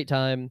 Had a great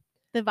time.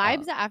 The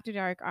vibes at After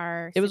Dark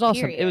are it was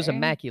awesome. It was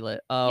immaculate.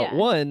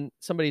 One,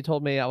 somebody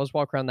told me I was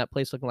walking around that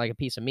place looking like a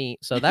piece of meat.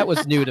 So that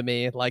was new to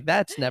me. Like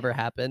that's never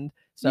happened.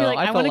 So like,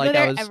 I felt like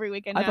I was every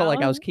weekend I felt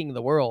like I was king of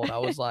the world. I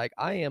was like,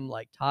 I am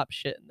like top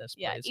shit in this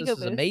place. This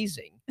is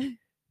amazing.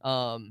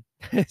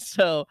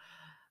 So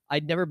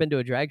I'd never been to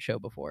a drag show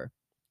before.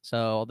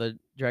 So the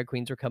drag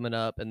queens were coming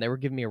up and they were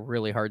giving me a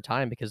really hard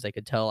time because they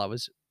could tell I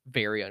was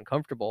very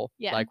uncomfortable.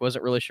 Yeah. Like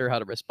wasn't really sure how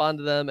to respond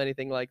to them,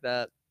 anything like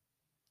that.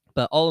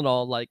 But all in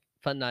all, like,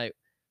 fun night,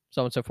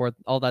 so on and so forth.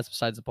 All that's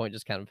besides the point,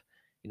 just kind of,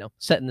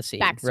 setting the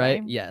scene, right?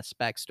 Backstory. Yes,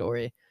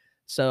 backstory.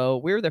 So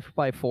we were there for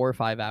probably 4 or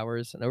 5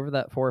 hours, and over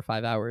that 4 or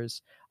 5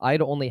 hours,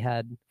 I'd only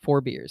had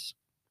 4 beers,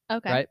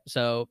 Okay. right?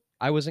 So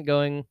I wasn't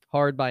going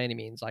hard by any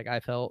means. Like, I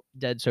felt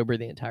dead sober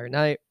the entire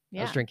night.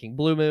 I was Yeah. drinking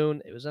Blue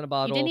Moon. It was in a You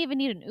bottle. didn't even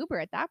need an Uber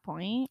at that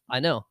point. I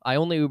know. I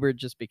only Ubered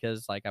just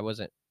because, like, I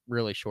wasn't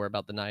really sure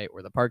about the night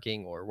or the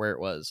parking or where it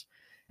was,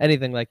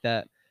 anything like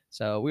that.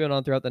 So we went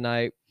on throughout the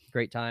night.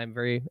 Great time.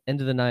 Very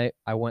end of the night,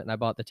 I went and I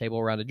bought the table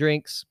a round of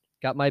drinks,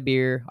 got my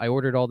beer. I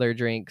ordered all their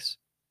drinks.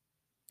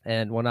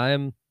 And when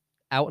I'm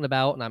out and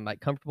about and I'm like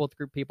comfortable with the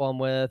group of people I'm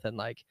with and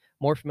like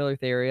more familiar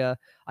with the area,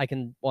 I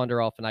can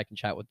wander off and I can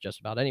chat with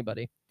just about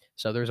anybody.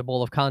 So there's a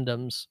bowl of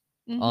condoms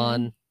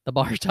on the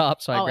bar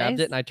top. So I grabbed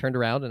it and I turned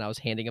around and I was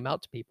handing them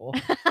out to people,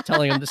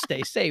 telling them to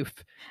stay safe.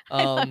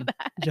 I love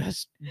that.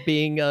 Just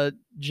being a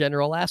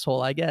general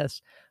asshole, I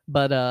guess.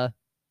 But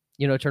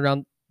turn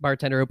around,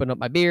 bartender opened up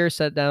my beer,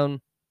 sat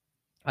down.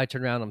 I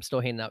turn around, I'm still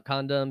handing out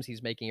condoms.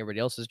 He's making everybody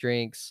else's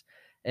drinks.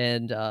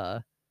 And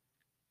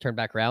turn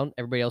back around.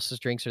 Everybody else's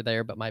drinks are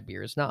there, but my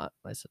beer is not.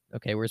 I said,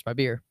 okay, where's my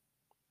beer?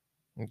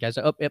 And guys,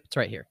 oh, yep, it's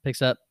right here.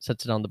 Picks it up,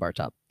 sets it on the bar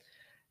top.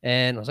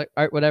 And I was like,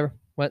 all right, whatever.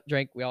 Went,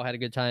 drank. We all had a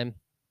good time.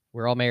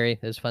 We're all merry.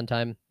 It was a fun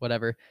time,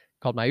 whatever.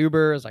 Called my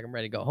Uber. I was like, I'm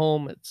ready to go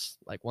home. It's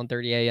like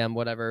 1:30 a.m.,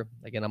 whatever.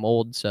 Again, I'm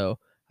old, so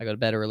I go to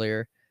bed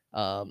earlier.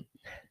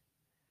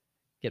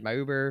 Get my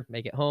Uber,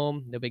 make it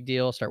home. No big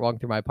deal. Start walking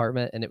through my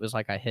apartment, and it was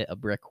like I hit a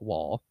brick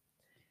wall.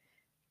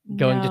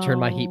 Going to turn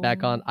my heat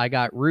back on. I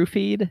got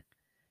roofied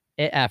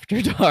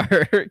after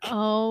dark.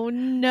 Oh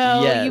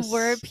no, Yes. you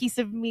were a piece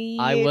of meat.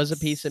 I was a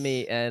piece of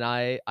meat, and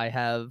I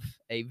have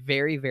a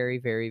very, very,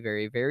 very,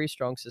 very, very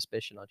strong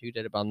suspicion on who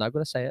did it, but I'm not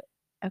going to say it.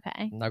 Okay.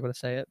 I'm not going to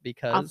say it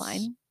because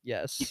Offline.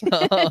 Yes.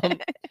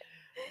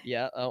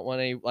 Yeah, I don't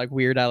want any like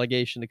weird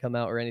allegation to come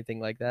out or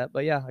anything like that.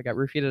 But yeah, I got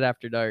roofied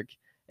after dark,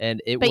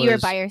 and But you were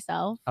by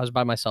yourself. I was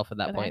by myself at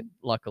that point.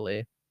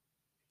 Luckily,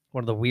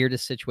 one of the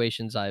weirdest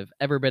situations I've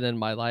ever been in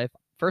my life.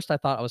 First, I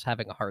thought I was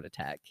having a heart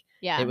attack.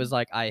 Yeah. It was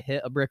like I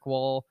hit a brick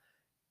wall,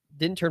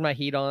 didn't turn my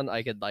heat on.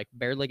 I could like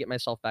barely get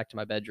myself back to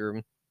my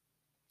bedroom.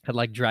 Had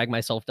like drag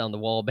myself down the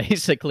wall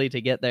basically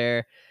to get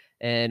there,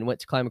 and went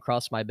to climb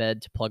across my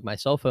bed to plug my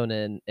cell phone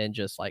in and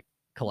just like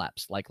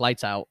collapsed, like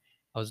lights out.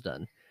 I was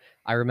done.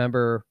 I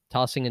remember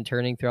tossing and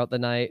turning throughout the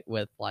night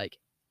with like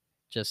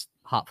just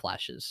hot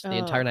flashes the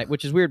entire night,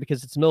 which is weird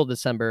because it's the middle of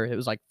December. It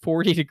was like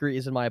 40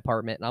 degrees in my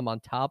apartment and I'm on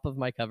top of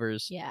my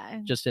covers. Yeah.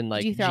 Just in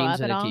like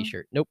jeans and a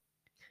t-shirt. Nope.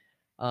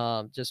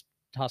 Just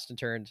tossed and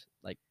turned,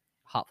 like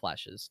hot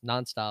flashes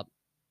nonstop.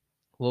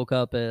 Woke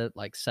up at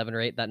like 7 or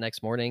 8 that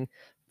next morning,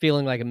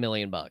 feeling like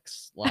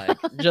 $1,000,000, like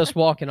just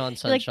walking on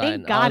sunshine. Like,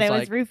 thank God I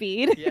was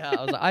roofied. Yeah,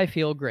 I was like, I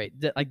feel great.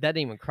 Like that didn't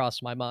even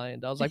cross my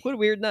mind. I was like, what a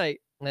weird night.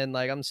 And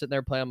like I'm sitting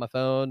there playing on my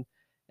phone,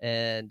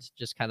 and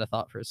just kind of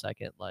thought for a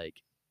second, like,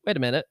 wait a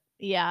minute.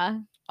 Yeah.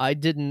 I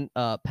didn't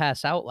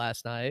pass out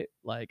last night.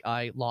 Like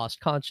I lost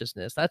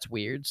consciousness. That's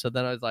weird. So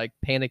then I was like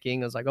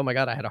panicking. I was like, oh my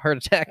God, I had a heart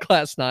attack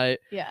last night.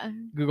 Yeah.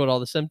 Googled all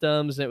the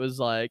symptoms. And it was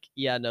like,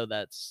 yeah, no,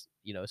 that's,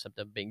 a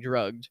symptom of being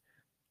drugged.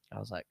 I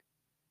was like,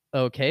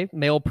 okay,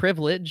 male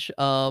privilege.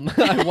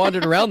 I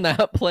wandered around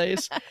that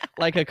place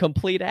like a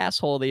complete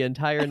asshole the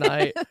entire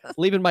night,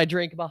 leaving my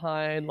drink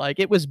behind. Like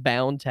it was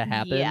bound to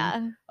happen. Yeah.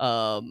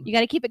 You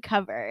got to keep it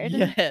covered.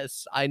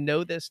 Yes, I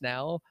know this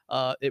now.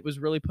 It was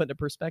really put into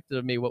perspective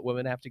of me what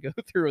women have to go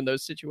through in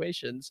those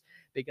situations,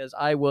 because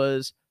I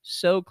was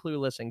so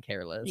clueless and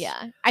careless.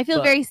 Yeah, I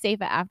feel very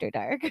safe at After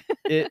Dark.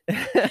 That's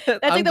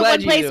like the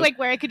one place like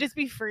where I could just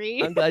be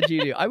free. I'm glad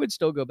you do. I would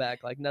still go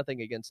back. Like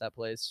nothing against that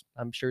place.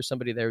 I'm sure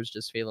somebody there was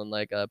just feeling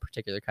like a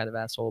particular kind of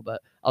asshole,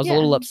 but I was a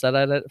little upset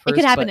at it at first. It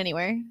could happen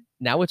anywhere.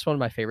 Now it's one of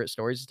my favorite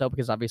stories to tell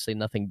because obviously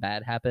nothing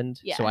bad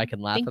happened, so I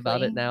can laugh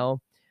about it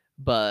now.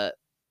 But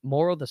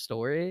moral of the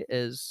story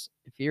is,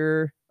 if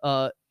you're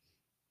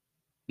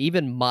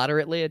even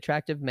moderately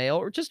attractive male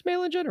or just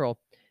male in general,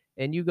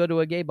 and you go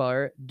to a gay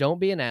bar, don't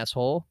be an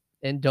asshole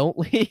and don't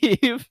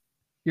leave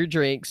your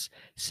drinks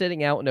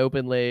sitting out and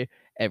openly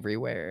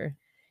everywhere.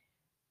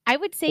 I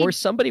would say, or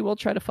somebody will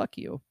try to fuck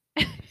you.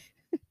 I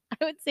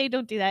would say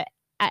don't do that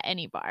at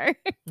any bar.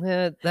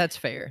 That's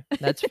fair.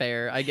 That's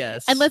fair, I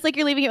guess. Unless like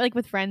you're leaving it like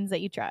with friends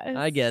that you trust.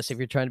 I guess if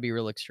you're trying to be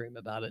real extreme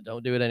about it,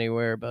 don't do it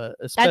anywhere. But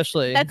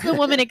especially that's the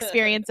woman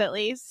experience, at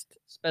least.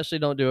 Especially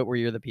don't do it where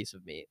you're the piece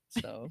of meat.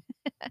 So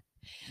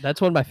that's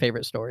one of my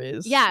favorite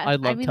stories. Yeah, I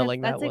love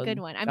telling that's that one. a good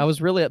one. I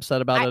was really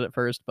upset about it at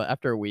first, but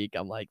after a week,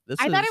 I'm like,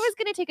 I thought it was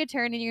gonna take a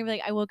turn, and you're gonna be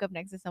like, I woke up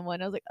next to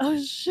someone. I was like,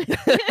 oh shit.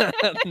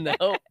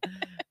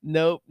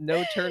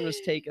 No turn was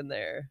taken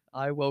there.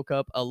 I woke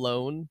up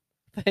alone.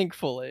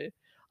 Thankfully,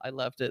 I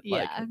left it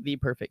like the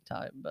perfect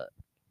time. But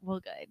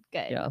well, good.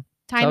 Yeah,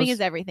 timing is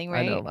everything,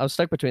 right? I know. I was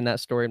stuck between that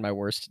story and my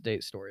worst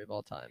date story of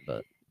all time,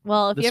 but.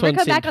 Well, if you ever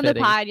come back on the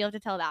pod, you'll have to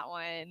tell that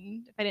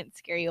one. If I didn't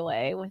scare you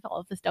away with all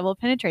of this double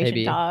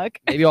penetration talk.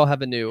 Maybe I'll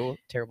have a new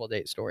terrible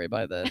date story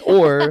by then.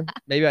 Or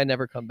maybe I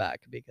never come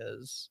back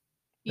because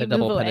the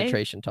double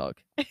penetration talk.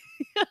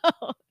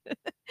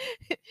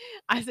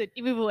 I said,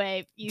 move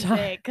away. You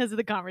say it because of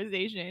the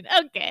conversation.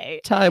 Okay.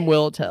 Time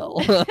will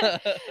tell.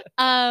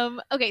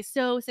 Okay,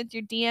 so since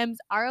your DMs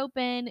are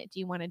open, do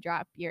you want to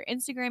drop your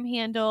Instagram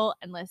handle?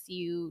 Unless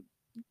you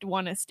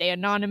want to stay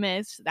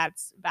anonymous,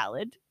 that's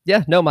valid.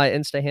 Yeah, no, my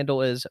Insta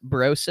handle is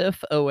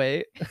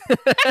brosif08.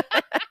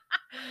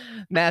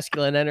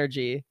 Masculine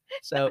energy.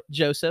 So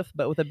Joseph,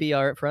 but with a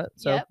BR at front.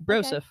 So Yep.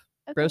 Brosif.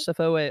 Okay.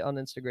 Brosif08 on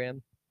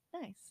Instagram.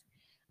 Nice.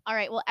 All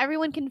right. Well,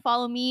 everyone can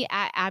follow me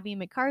at Abby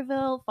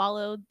McCarville.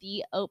 Follow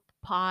the Ope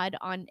Pod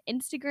on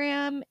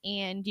Instagram,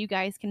 and you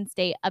guys can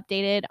stay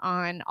updated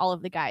on all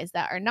of the guys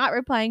that are not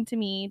replying to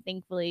me.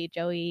 Thankfully,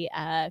 Joey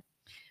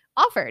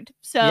offered,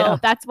 so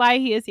that's why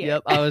he is here.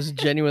 Yep, I was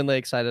genuinely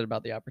excited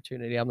about the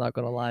opportunity. I'm not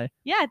going to lie.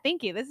 Yeah,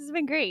 thank you. This has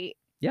been great.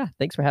 Yeah,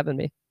 thanks for having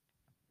me.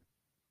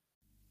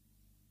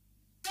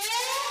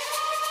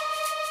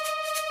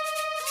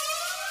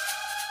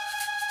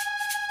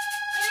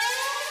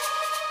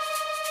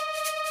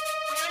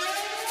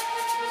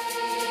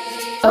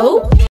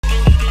 Oh.